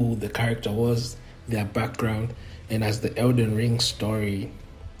about who the character was, their background, and as the Elden Ring story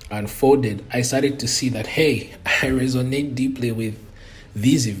unfolded, I started to see that, hey, I resonate deeply with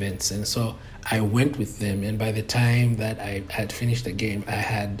these events. And so I went with them. And by the time that I had finished the game, I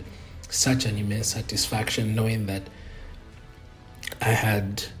had such an immense satisfaction knowing that I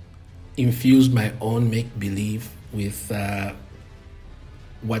had infused my own make-believe with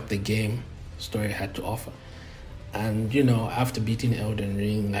what the game story had to offer. And, after beating Elden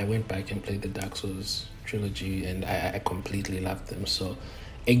Ring, I went back and played the Dark Souls trilogy, and I completely loved them. So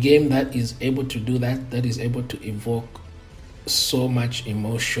a game that is able to do that is able to evoke so much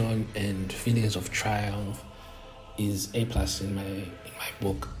emotion and feelings of triumph, is A+ in my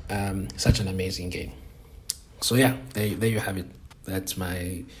book. Such an amazing game. So yeah, there you have it. That's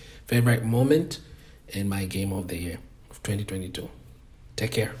my favorite moment and my game of the year of 2022.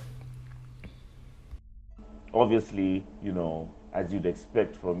 Take care. Obviously, as you'd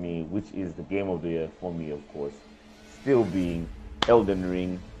expect from me, which is the game of the year for me, of course, still being Elden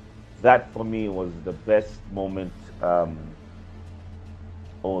Ring. That for me was the best moment of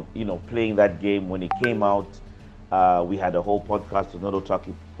playing that game when it came out. We had a whole podcast, another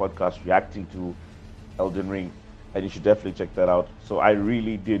Talkie podcast, reacting to Elden Ring, and you should definitely check that out. So I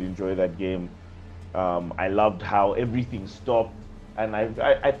really did enjoy that game. I loved how everything stopped, and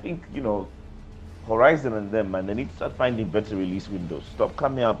I think Horizon and them, man, they need to start finding better release windows. Stop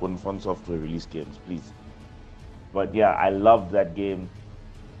coming up on Fun Software release games, please. But yeah, I loved that game.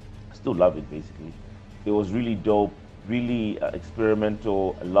 I still love it, basically. It was really dope, really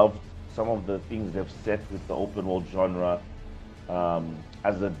experimental. I loved some of the things they've set with the open world genre.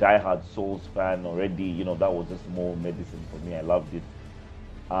 As a diehard Souls fan already, that was just more medicine for me. I loved it.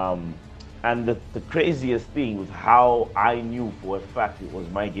 And the craziest thing with how I knew for a fact it was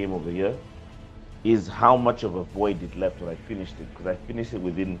my game of the year is how much of a void it left when I finished it. Because I finished it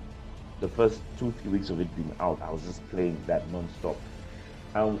within the first 2-3 weeks of it being out. I was just playing that non-stop.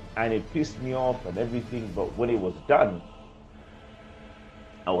 And it pissed me off and everything, but when it was done,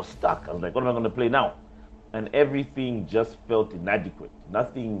 I was stuck. I was like, what am I going to play now? And everything just felt inadequate.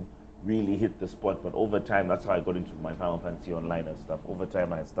 Nothing really hit the spot, but over time, that's how I got into my Final Fantasy Online and stuff. Over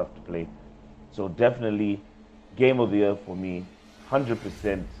time, I had stuff to play. So definitely, game of the year for me,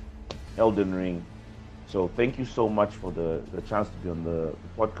 100% Elden Ring. So thank you so much for the chance to be on the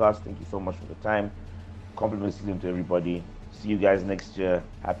podcast. Thank you so much for the time. Compliments to everybody. See you guys next year.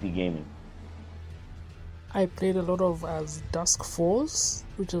 Happy gaming. I played a lot of As Dusk Falls,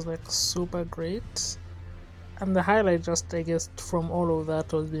 which is super great. And the highlight, just I guess, from all of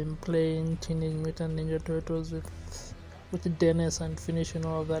that was been playing Teenage Mutant Ninja Turtles with Dennis and finishing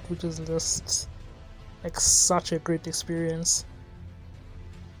all of that, which is just such a great experience.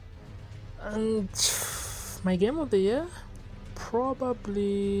 And my game of the year,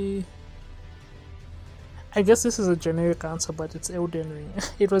 probably, I guess this is a generic answer, but it's Elden Ring.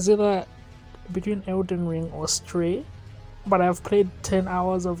 It was either between Elden Ring or Stray, but I've played 10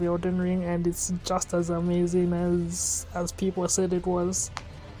 hours of Elden Ring and it's just as amazing as people said it was.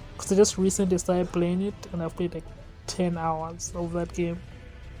 Because I just recently started playing it and I've played 10 hours of that game,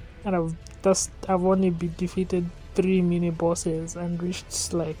 and I've only been defeated 3 mini bosses and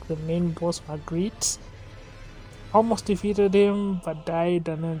reached the main boss, Margrit. Almost defeated him but died,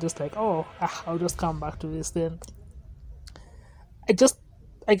 and then just I'll just come back to this then. I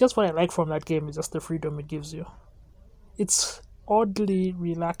guess what I like from that game is just the freedom it gives you. It's oddly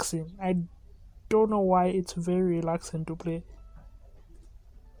relaxing. I don't know why it's very relaxing to play.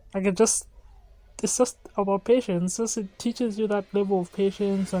 It's just about patience. It teaches you that level of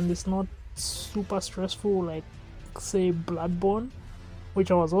patience, and it's not super stressful like, say, Bloodborne,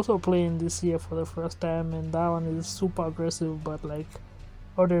 which I was also playing this year for the first time, and that one is super aggressive, but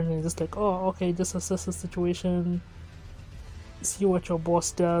other than just okay, just assess the situation, see what your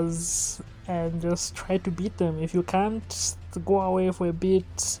boss does, and just try to beat them. If you can't, go away for a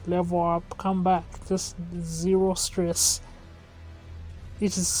bit, level up, come back. Just zero stress.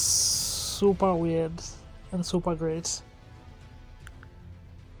 It is super weird and super great.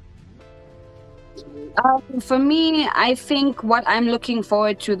 For me, I think what I'm looking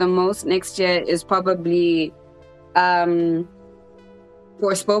forward to the most next year is probably Forspoken.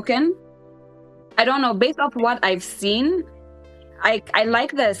 I don't know, based off what I've seen, I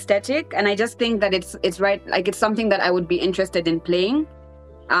like the aesthetic, and I just think that it's right, it's something that I would be interested in playing.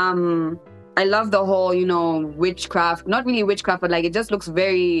 I love the whole, witchcraft, not really witchcraft, but it just looks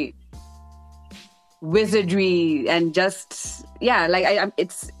very wizardry, and just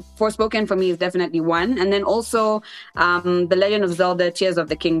it's Forspoken for me is definitely one. And then also The Legend of Zelda Tears of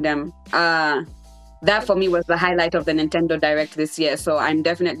the Kingdom, that for me was the highlight of the Nintendo Direct this year, so I'm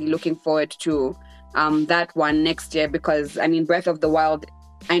definitely looking forward to that one next year, because Breath of the Wild,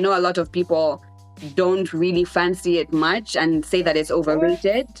 I know a lot of people don't really fancy it much and say that it's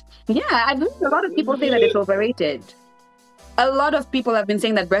overrated. Yeah, I believe a lot of people say that it's overrated. a lot of people have been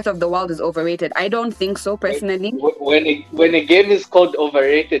saying that Breath of the Wild is overrated. I don't think so personally. When a game is called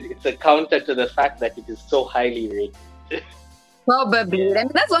overrated, it's a counter to the fact that it is so highly rated. Probably. I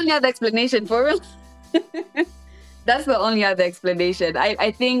mean, that's the only other explanation for real. That's the only other explanation.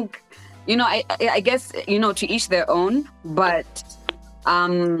 I think, I guess, to each their own, but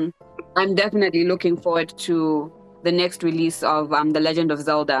I'm definitely looking forward to the next release of The Legend of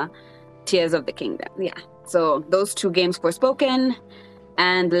Zelda, Tears of the Kingdom. Yeah. So those two games, Forspoken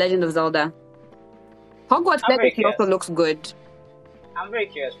and The Legend of Zelda. Hogwarts Legacy also looks good. I'm very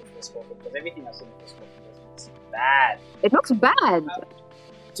curious with Forspoken because everything I've seen in Forspoken looks bad. It looks bad.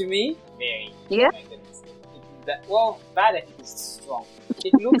 To me, very. Yeah. Oh my goodness. Bad I think is strong.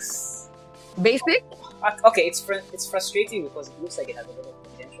 It looks basic. Okay, it's frustrating because it looks like it has a lot of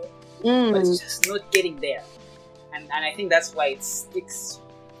potential, but it's just not getting there. And I think that's why it sticks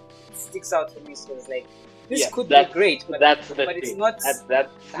out for me. So it's like this could be great, but it's not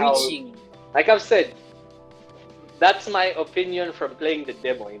reaching. Like I've said, that's my opinion from playing the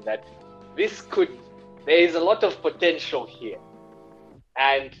demo. In that there is a lot of potential here,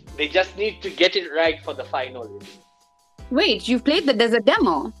 and they just need to get it right for the final release. Wait, you've played there's a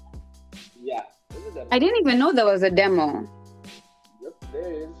demo? Yeah, there's a demo. I didn't even know there was a demo. Yep,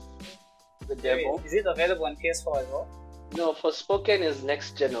 there is the demo. Is it available on PS4 as well? No, Forspoken is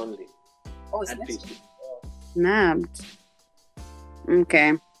next gen only. Oh, it's next gen. Nabbed.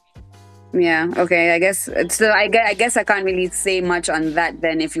 Okay. Yeah. Okay. I guess I guess I can't really say much on that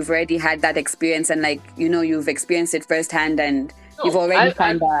then. If you've already had that experience and you've experienced it firsthand and you've already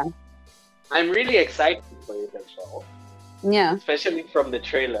I'm really excited for it as well. Yeah. Especially from the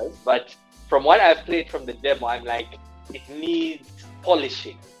trailers, but from what I've played from the demo, I'm like, it needs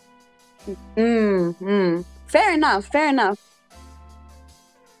polishing. Fair enough.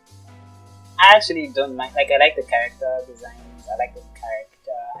 I actually don't mind. I like the character designs. I like the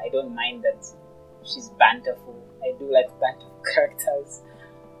character. I don't mind that she's banterful. I do like banterful characters.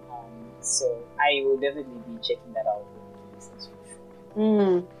 So I will definitely be checking that out.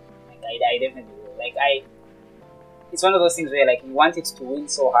 I definitely will. It's one of those things where you want it to win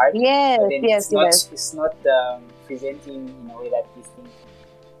so hard. Yes, It's not presenting in a way that you think,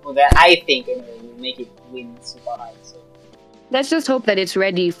 that I think will make it win super hard. So let's just hope that it's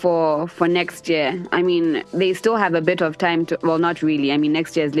ready for next year. I mean, they still have a bit of time to. Well, not really. I mean,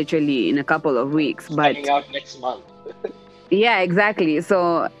 next year is literally in a couple of weeks. But coming out next month. Yeah, exactly.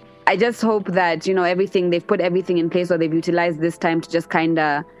 So I just hope that they've put everything in place, or they've utilized this time to just kind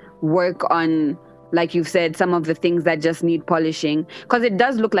of work on, like you've said, some of the things that just need polishing, because it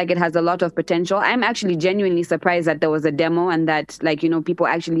does look like it has a lot of potential. I'm actually genuinely surprised that there was a demo and that people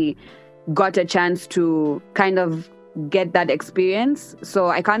actually got a chance to kind of get that experience. So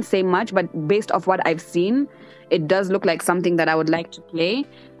I can't say much, but based off what I've seen, it does look like something that I would like to play.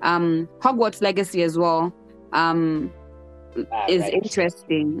 Hogwarts Legacy as well is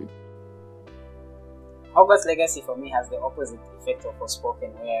interesting. Hogwarts Legacy for me has the opposite effect of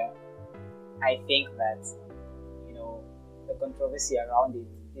Forspoken, where I think that the controversy around it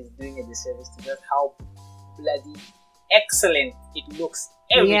is doing a disservice to just how bloody excellent it looks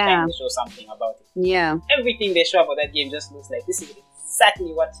every time they show something about it. Yeah. Everything they show about that game just looks like this is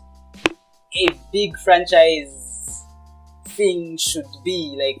exactly what a big franchise thing should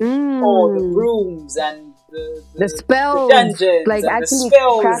be. All the brooms and the spells, the dungeons, like and actually the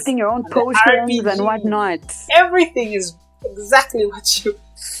spells, crafting your own potions and whatnot. Everything is exactly what you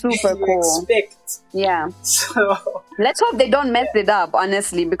cool. expect. Yeah. So let's hope they don't mess it up,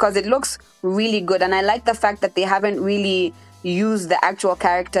 honestly, because it looks really good, and I like the fact that they haven't really used the actual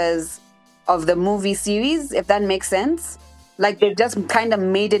characters of the movie series, if that makes sense. They've just kind of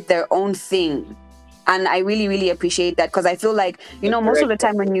made it their own thing, and I really, really appreciate that, because I feel like most of the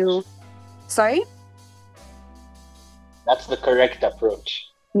time when you, sorry. That's the correct approach.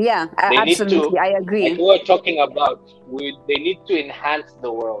 Yeah, absolutely. I agree. Like we were talking about, they need to enhance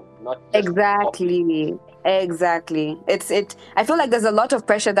the world, not just exactly. I feel like there's a lot of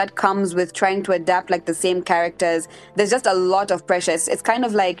pressure that comes with trying to adapt the same characters. There's just a lot of pressure. It's kind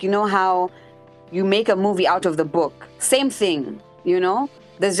of like, how you make a movie out of the book. Same thing,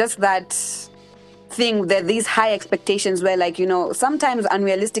 There's just that thing, that these high expectations where sometimes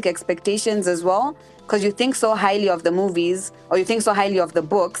unrealistic expectations as well, because you think so highly of the movies or you think so highly of the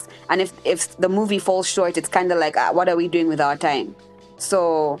books, and if the movie falls short, it's kind of like, what are we doing with our time?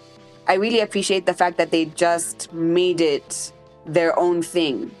 So I really appreciate the fact that they just made it their own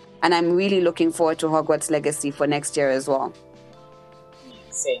thing, and I'm really looking forward to Hogwarts Legacy for next year as well.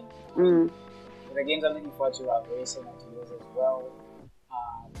 Same. The games I'm looking forward to are very similar to yours as well.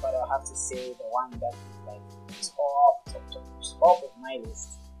 but I'll have to say the one that like top of my list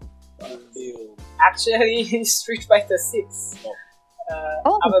is actually Street Fighter 6.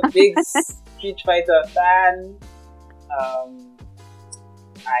 I'm a big Street Fighter fan.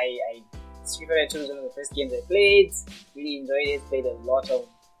 Street Fighter 2 was one of the first games I played. Really enjoyed it.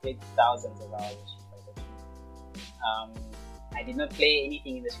 Played thousands of hours of Street Fighter 2. I did not play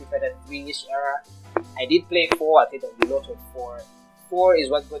anything in the Street Fighter 3-ish era. I did play 4. I played a lot of 4. 4 is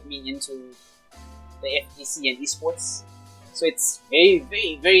what got me into the FGC and esports. So it's very,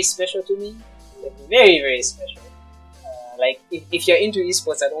 very, very special to me. Like, very, very special. Like, if you're into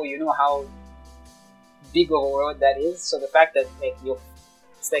esports at all, you know how big of a world that is. So the fact that like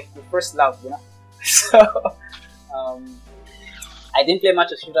it's like your first love, you know. So I didn't play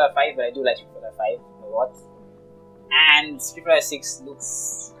much of Street Fighter 5, but I do like Street Fighter 5 a lot. And Street Fighter 6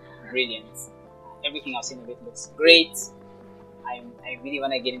 looks brilliant. Everything I've seen of it looks great. I really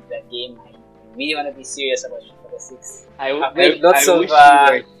want to get into that game. I really want to be serious about Street Fighter 6. I wish you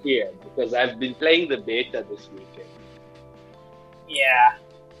were here because I've been playing the beta this weekend. Yeah.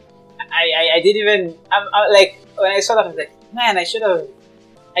 I didn't even... I'm like, when I saw that, I was like, man, I should have...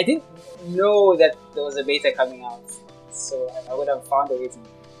 I didn't know that there was a beta coming out. So I would have found a way to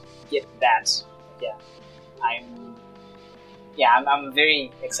get that. Yeah. I'm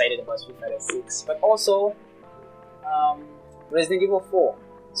very excited about Street Fighter 6. But also, Resident Evil 4.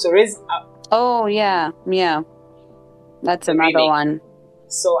 So oh, yeah. That's another remake. one.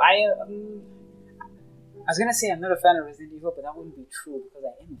 So I was gonna say I'm not a fan of Resident Evil, but that wouldn't be true because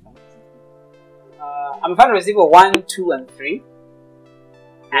I am a fan of Resident Evil. I'm a fan of Resident Evil 1, 2, and 3.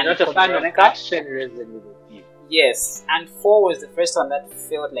 You're not a fan of action Resident Evil? Yes, and 4 was the first one that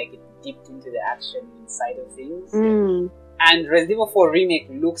felt like it dipped into the action side of things. And Resident Evil 4 Remake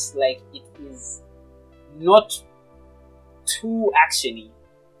looks like it is not too actiony.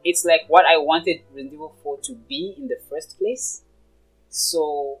 It's like what I wanted Resident Evil 4 to be in the first place.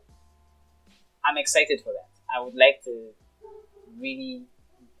 So I'm excited for that. I would like to really,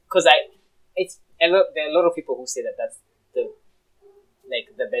 because there are a lot of people who say that that's the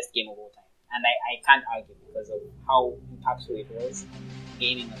best game of all time, and I can't argue because of how impactful it was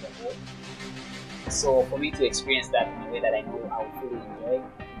gaming as a whole. So for me to experience that in a way that I know I will fully enjoy,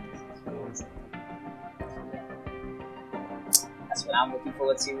 that's what I'm looking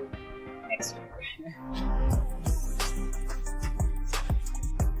forward to next year.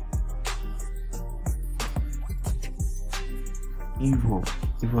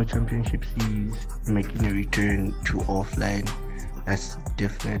 Evo Championship Series making a return to offline. That's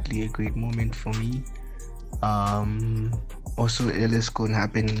definitely a great moment for me. Also, LSCon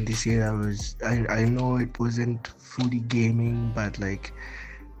happening this year. I know it wasn't fully gaming, but like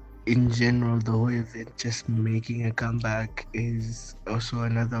in general, the whole event just making a comeback is also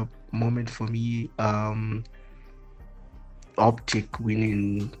another moment for me. Optic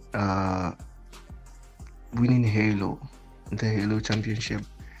winning Halo, the Halo Championship.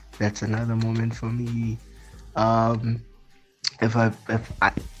 That's another moment for me. If I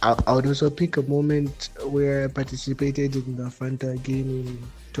would also pick a moment where I participated in the Fanta gaming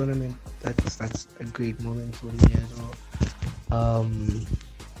tournament. That's a great moment for me as well.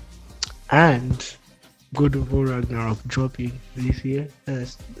 And God of War Ragnarok dropping this year. I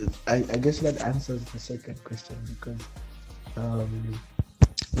guess that answers the second question because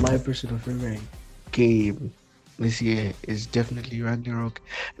my personal favorite game this year is definitely Ragnarok.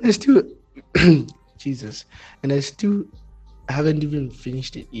 And I still Jesus. And I still haven't even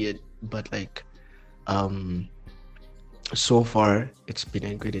finished it yet, but like so far it's been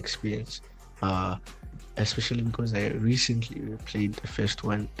a great experience, especially because I recently replayed the first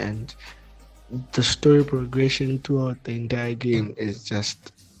one, and the story progression throughout the entire game is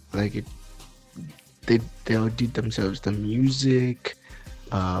just like it. They outdid themselves. The music,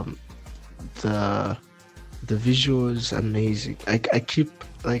 the visuals, amazing. I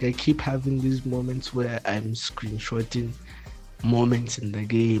keep having these moments where I'm screenshotting moments in the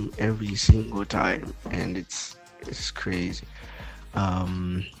game every single time, and it's crazy.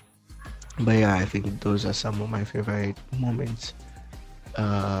 But yeah, I think those are some of my favorite moments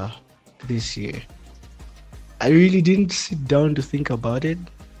this year. I really didn't sit down to think about it,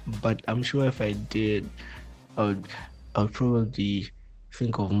 but I'm sure if I did, I would probably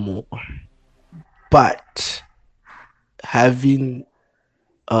think of more. But having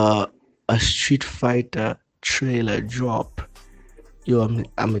a Street Fighter trailer drop,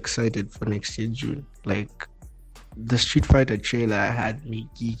 I'm excited for next year June. Like, the Street Fighter trailer had me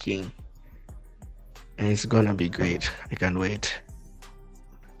geeking, and it's gonna be great. I can't wait.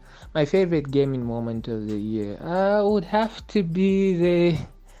 My favorite gaming moment of the year would have to be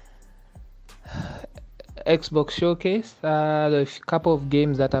Xbox Showcase. There's a couple of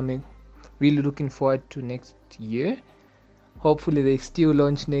games that I'm really looking forward to next year. Hopefully they still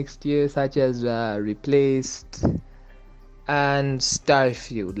launch next year, such as Replaced and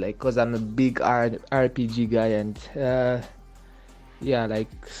Starfield. Like, cause I'm a big RPG guy, and yeah, like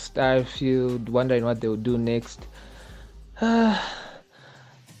Starfield. Wondering what they'll do next.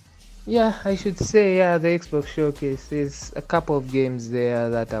 Yeah, I should say, the Xbox Showcase. There's a couple of games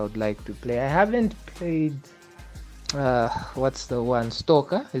there that I would like to play. I haven't played, what's the one?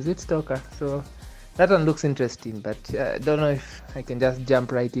 Stalker? Is it Stalker? So that one looks interesting, but I don't know if I can just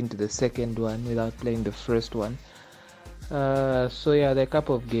jump right into the second one without playing the first one. So yeah, there are a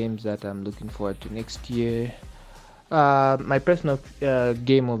couple of games that I'm looking forward to next year. My personal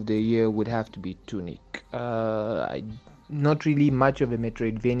game of the year would have to be Tunic. Not really much of a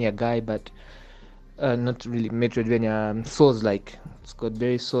Metroidvania guy, but not really Metroidvania, Souls-like. It's got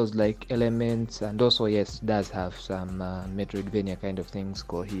very Souls-like elements, and also, yes, does have some Metroidvania kind of things.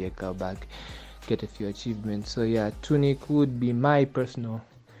 Go here, go back, get a few achievements. So yeah, Tunic would be my personal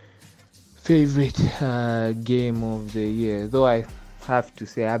favorite game of the year. Though I have to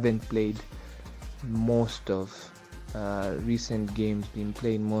say I haven't played most of recent games. Been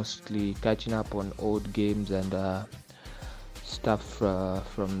playing mostly catching up on old games and stuff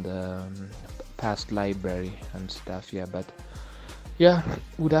from the past library and stuff. Yeah, but yeah,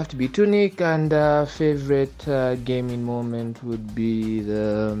 would have to be Tunic. And favorite gaming moment would be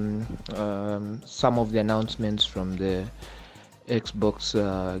the some of the announcements from the Xbox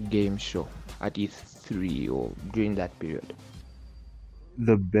game show at E3 or during that period.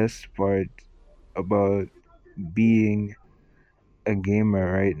 The best part about being a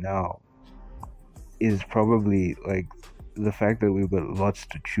gamer right now is probably like the fact that we've got lots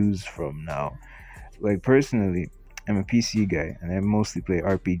to choose from now. Like, personally, I'm a PC guy and I mostly play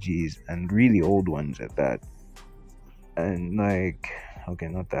RPGs, and really old ones at that. And like, okay,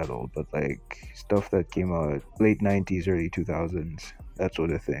 not that old, but like stuff that came out late 90s, early 2000s, that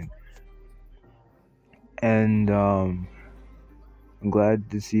sort of thing. And I'm glad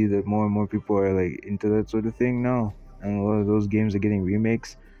to see that more and more people are like into that sort of thing now, and a lot of those games are getting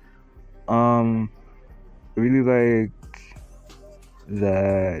remakes. Really like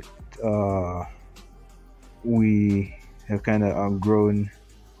that we have kind of outgrown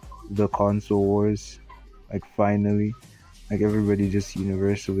the console wars. Like, finally, like everybody just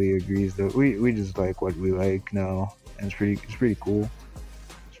universally agrees that we just like what we like now, and it's pretty cool.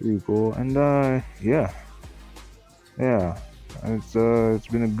 It's pretty cool, and yeah, it's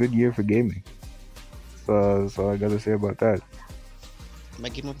been a good year for gaming. So that's all I gotta say about that. My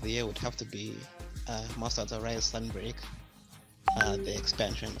game of the year would have to be Monster Hunter Rise Sunbreak, the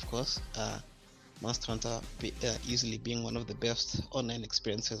expansion, of course. Monster Hunter easily being one of the best online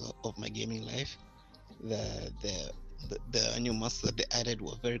experiences of my gaming life. The new monsters that they added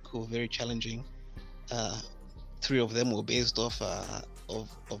were very cool, very challenging. 3 of them were based off of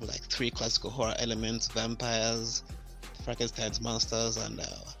like 3 classical horror elements: vampires, Frankenstein's monsters,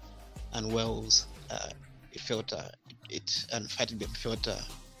 and werewolves. Fighting them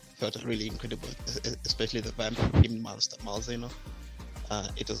felt really incredible, especially the vampire monster Malzeno.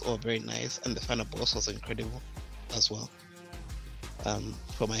 It was all very nice, and the final boss was incredible as well.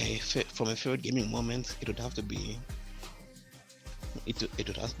 For my favorite gaming moment, it would have to be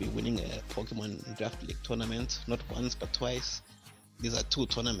winning a Pokemon Draft League tournament, not once but twice. These are 2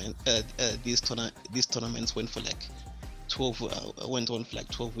 tournaments. These tournaments went for like 12. Went on for like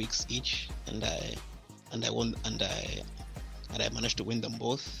 12 weeks each, and I won, and I managed to win them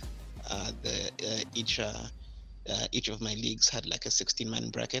both. Each of my leagues had like a 16-man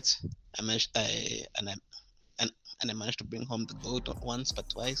bracket. I managed to bring home the gold not once but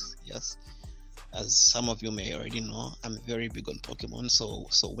twice. Yes, as some of you may already know, I'm very big on Pokemon, so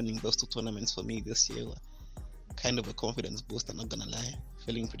winning those 2 tournaments for me this year were kind of a confidence boost, I'm not gonna lie.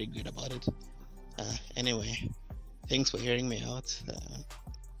 Feeling pretty good about it. Anyway, thanks for hearing me out,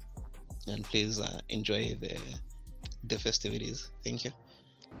 and please enjoy the festivities. Thank you.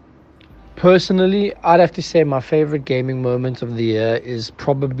 Personally, I'd have to say my favorite gaming moment of the year is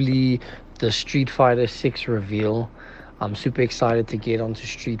probably the Street Fighter 6 reveal. I'm super excited to get onto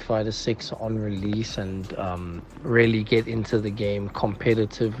Street Fighter 6 on release and really get into the game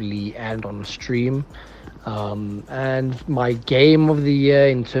competitively and on stream. And my game of the year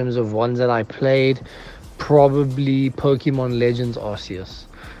in terms of ones that I played, probably Pokemon Legends Arceus.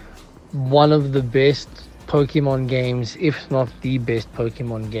 One of the best Pokemon games, if not the best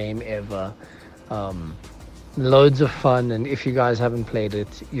Pokemon game ever. Loads of fun, and if you guys haven't played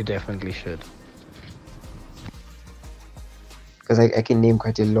it, you definitely should. because I can name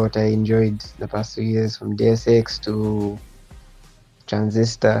quite a lot. I enjoyed the past 2 years, from Deus Ex to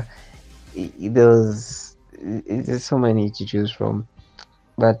Transistor. There's so many to choose from.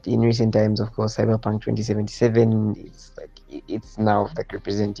 But in recent times, of course, Cyberpunk 2077, it's now like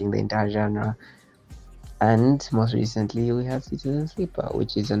representing the entire genre. And most recently, we have Citizen Sleeper,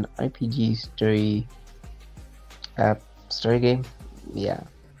 which is an RPG story game. Yeah,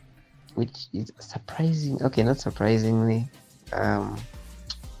 which is surprising. Okay, not surprisingly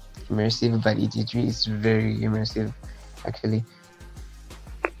immersive, but it's very immersive, actually.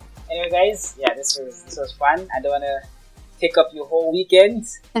 Anyway, guys, yeah, this was fun. I don't want to take up your whole weekend.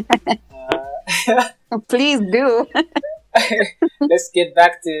 Please do. Let's get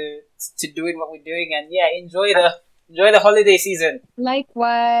back to doing what we're doing, and yeah, enjoy the holiday season.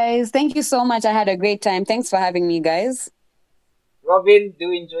 Likewise. Thank you so much. I had a great time. Thanks for having me, guys. Robin,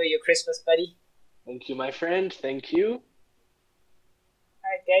 do enjoy your Christmas, buddy. Thank you, my friend. Thank you.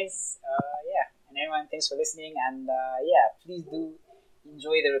 Alright, guys. Yeah, and everyone, thanks for listening, and yeah, please do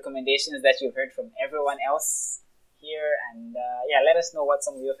enjoy the recommendations that you've heard from everyone else here, and yeah, let us know what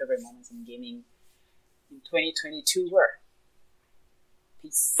some of your favorite moments in gaming in 2022 were.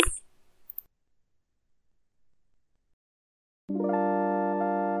 Peace.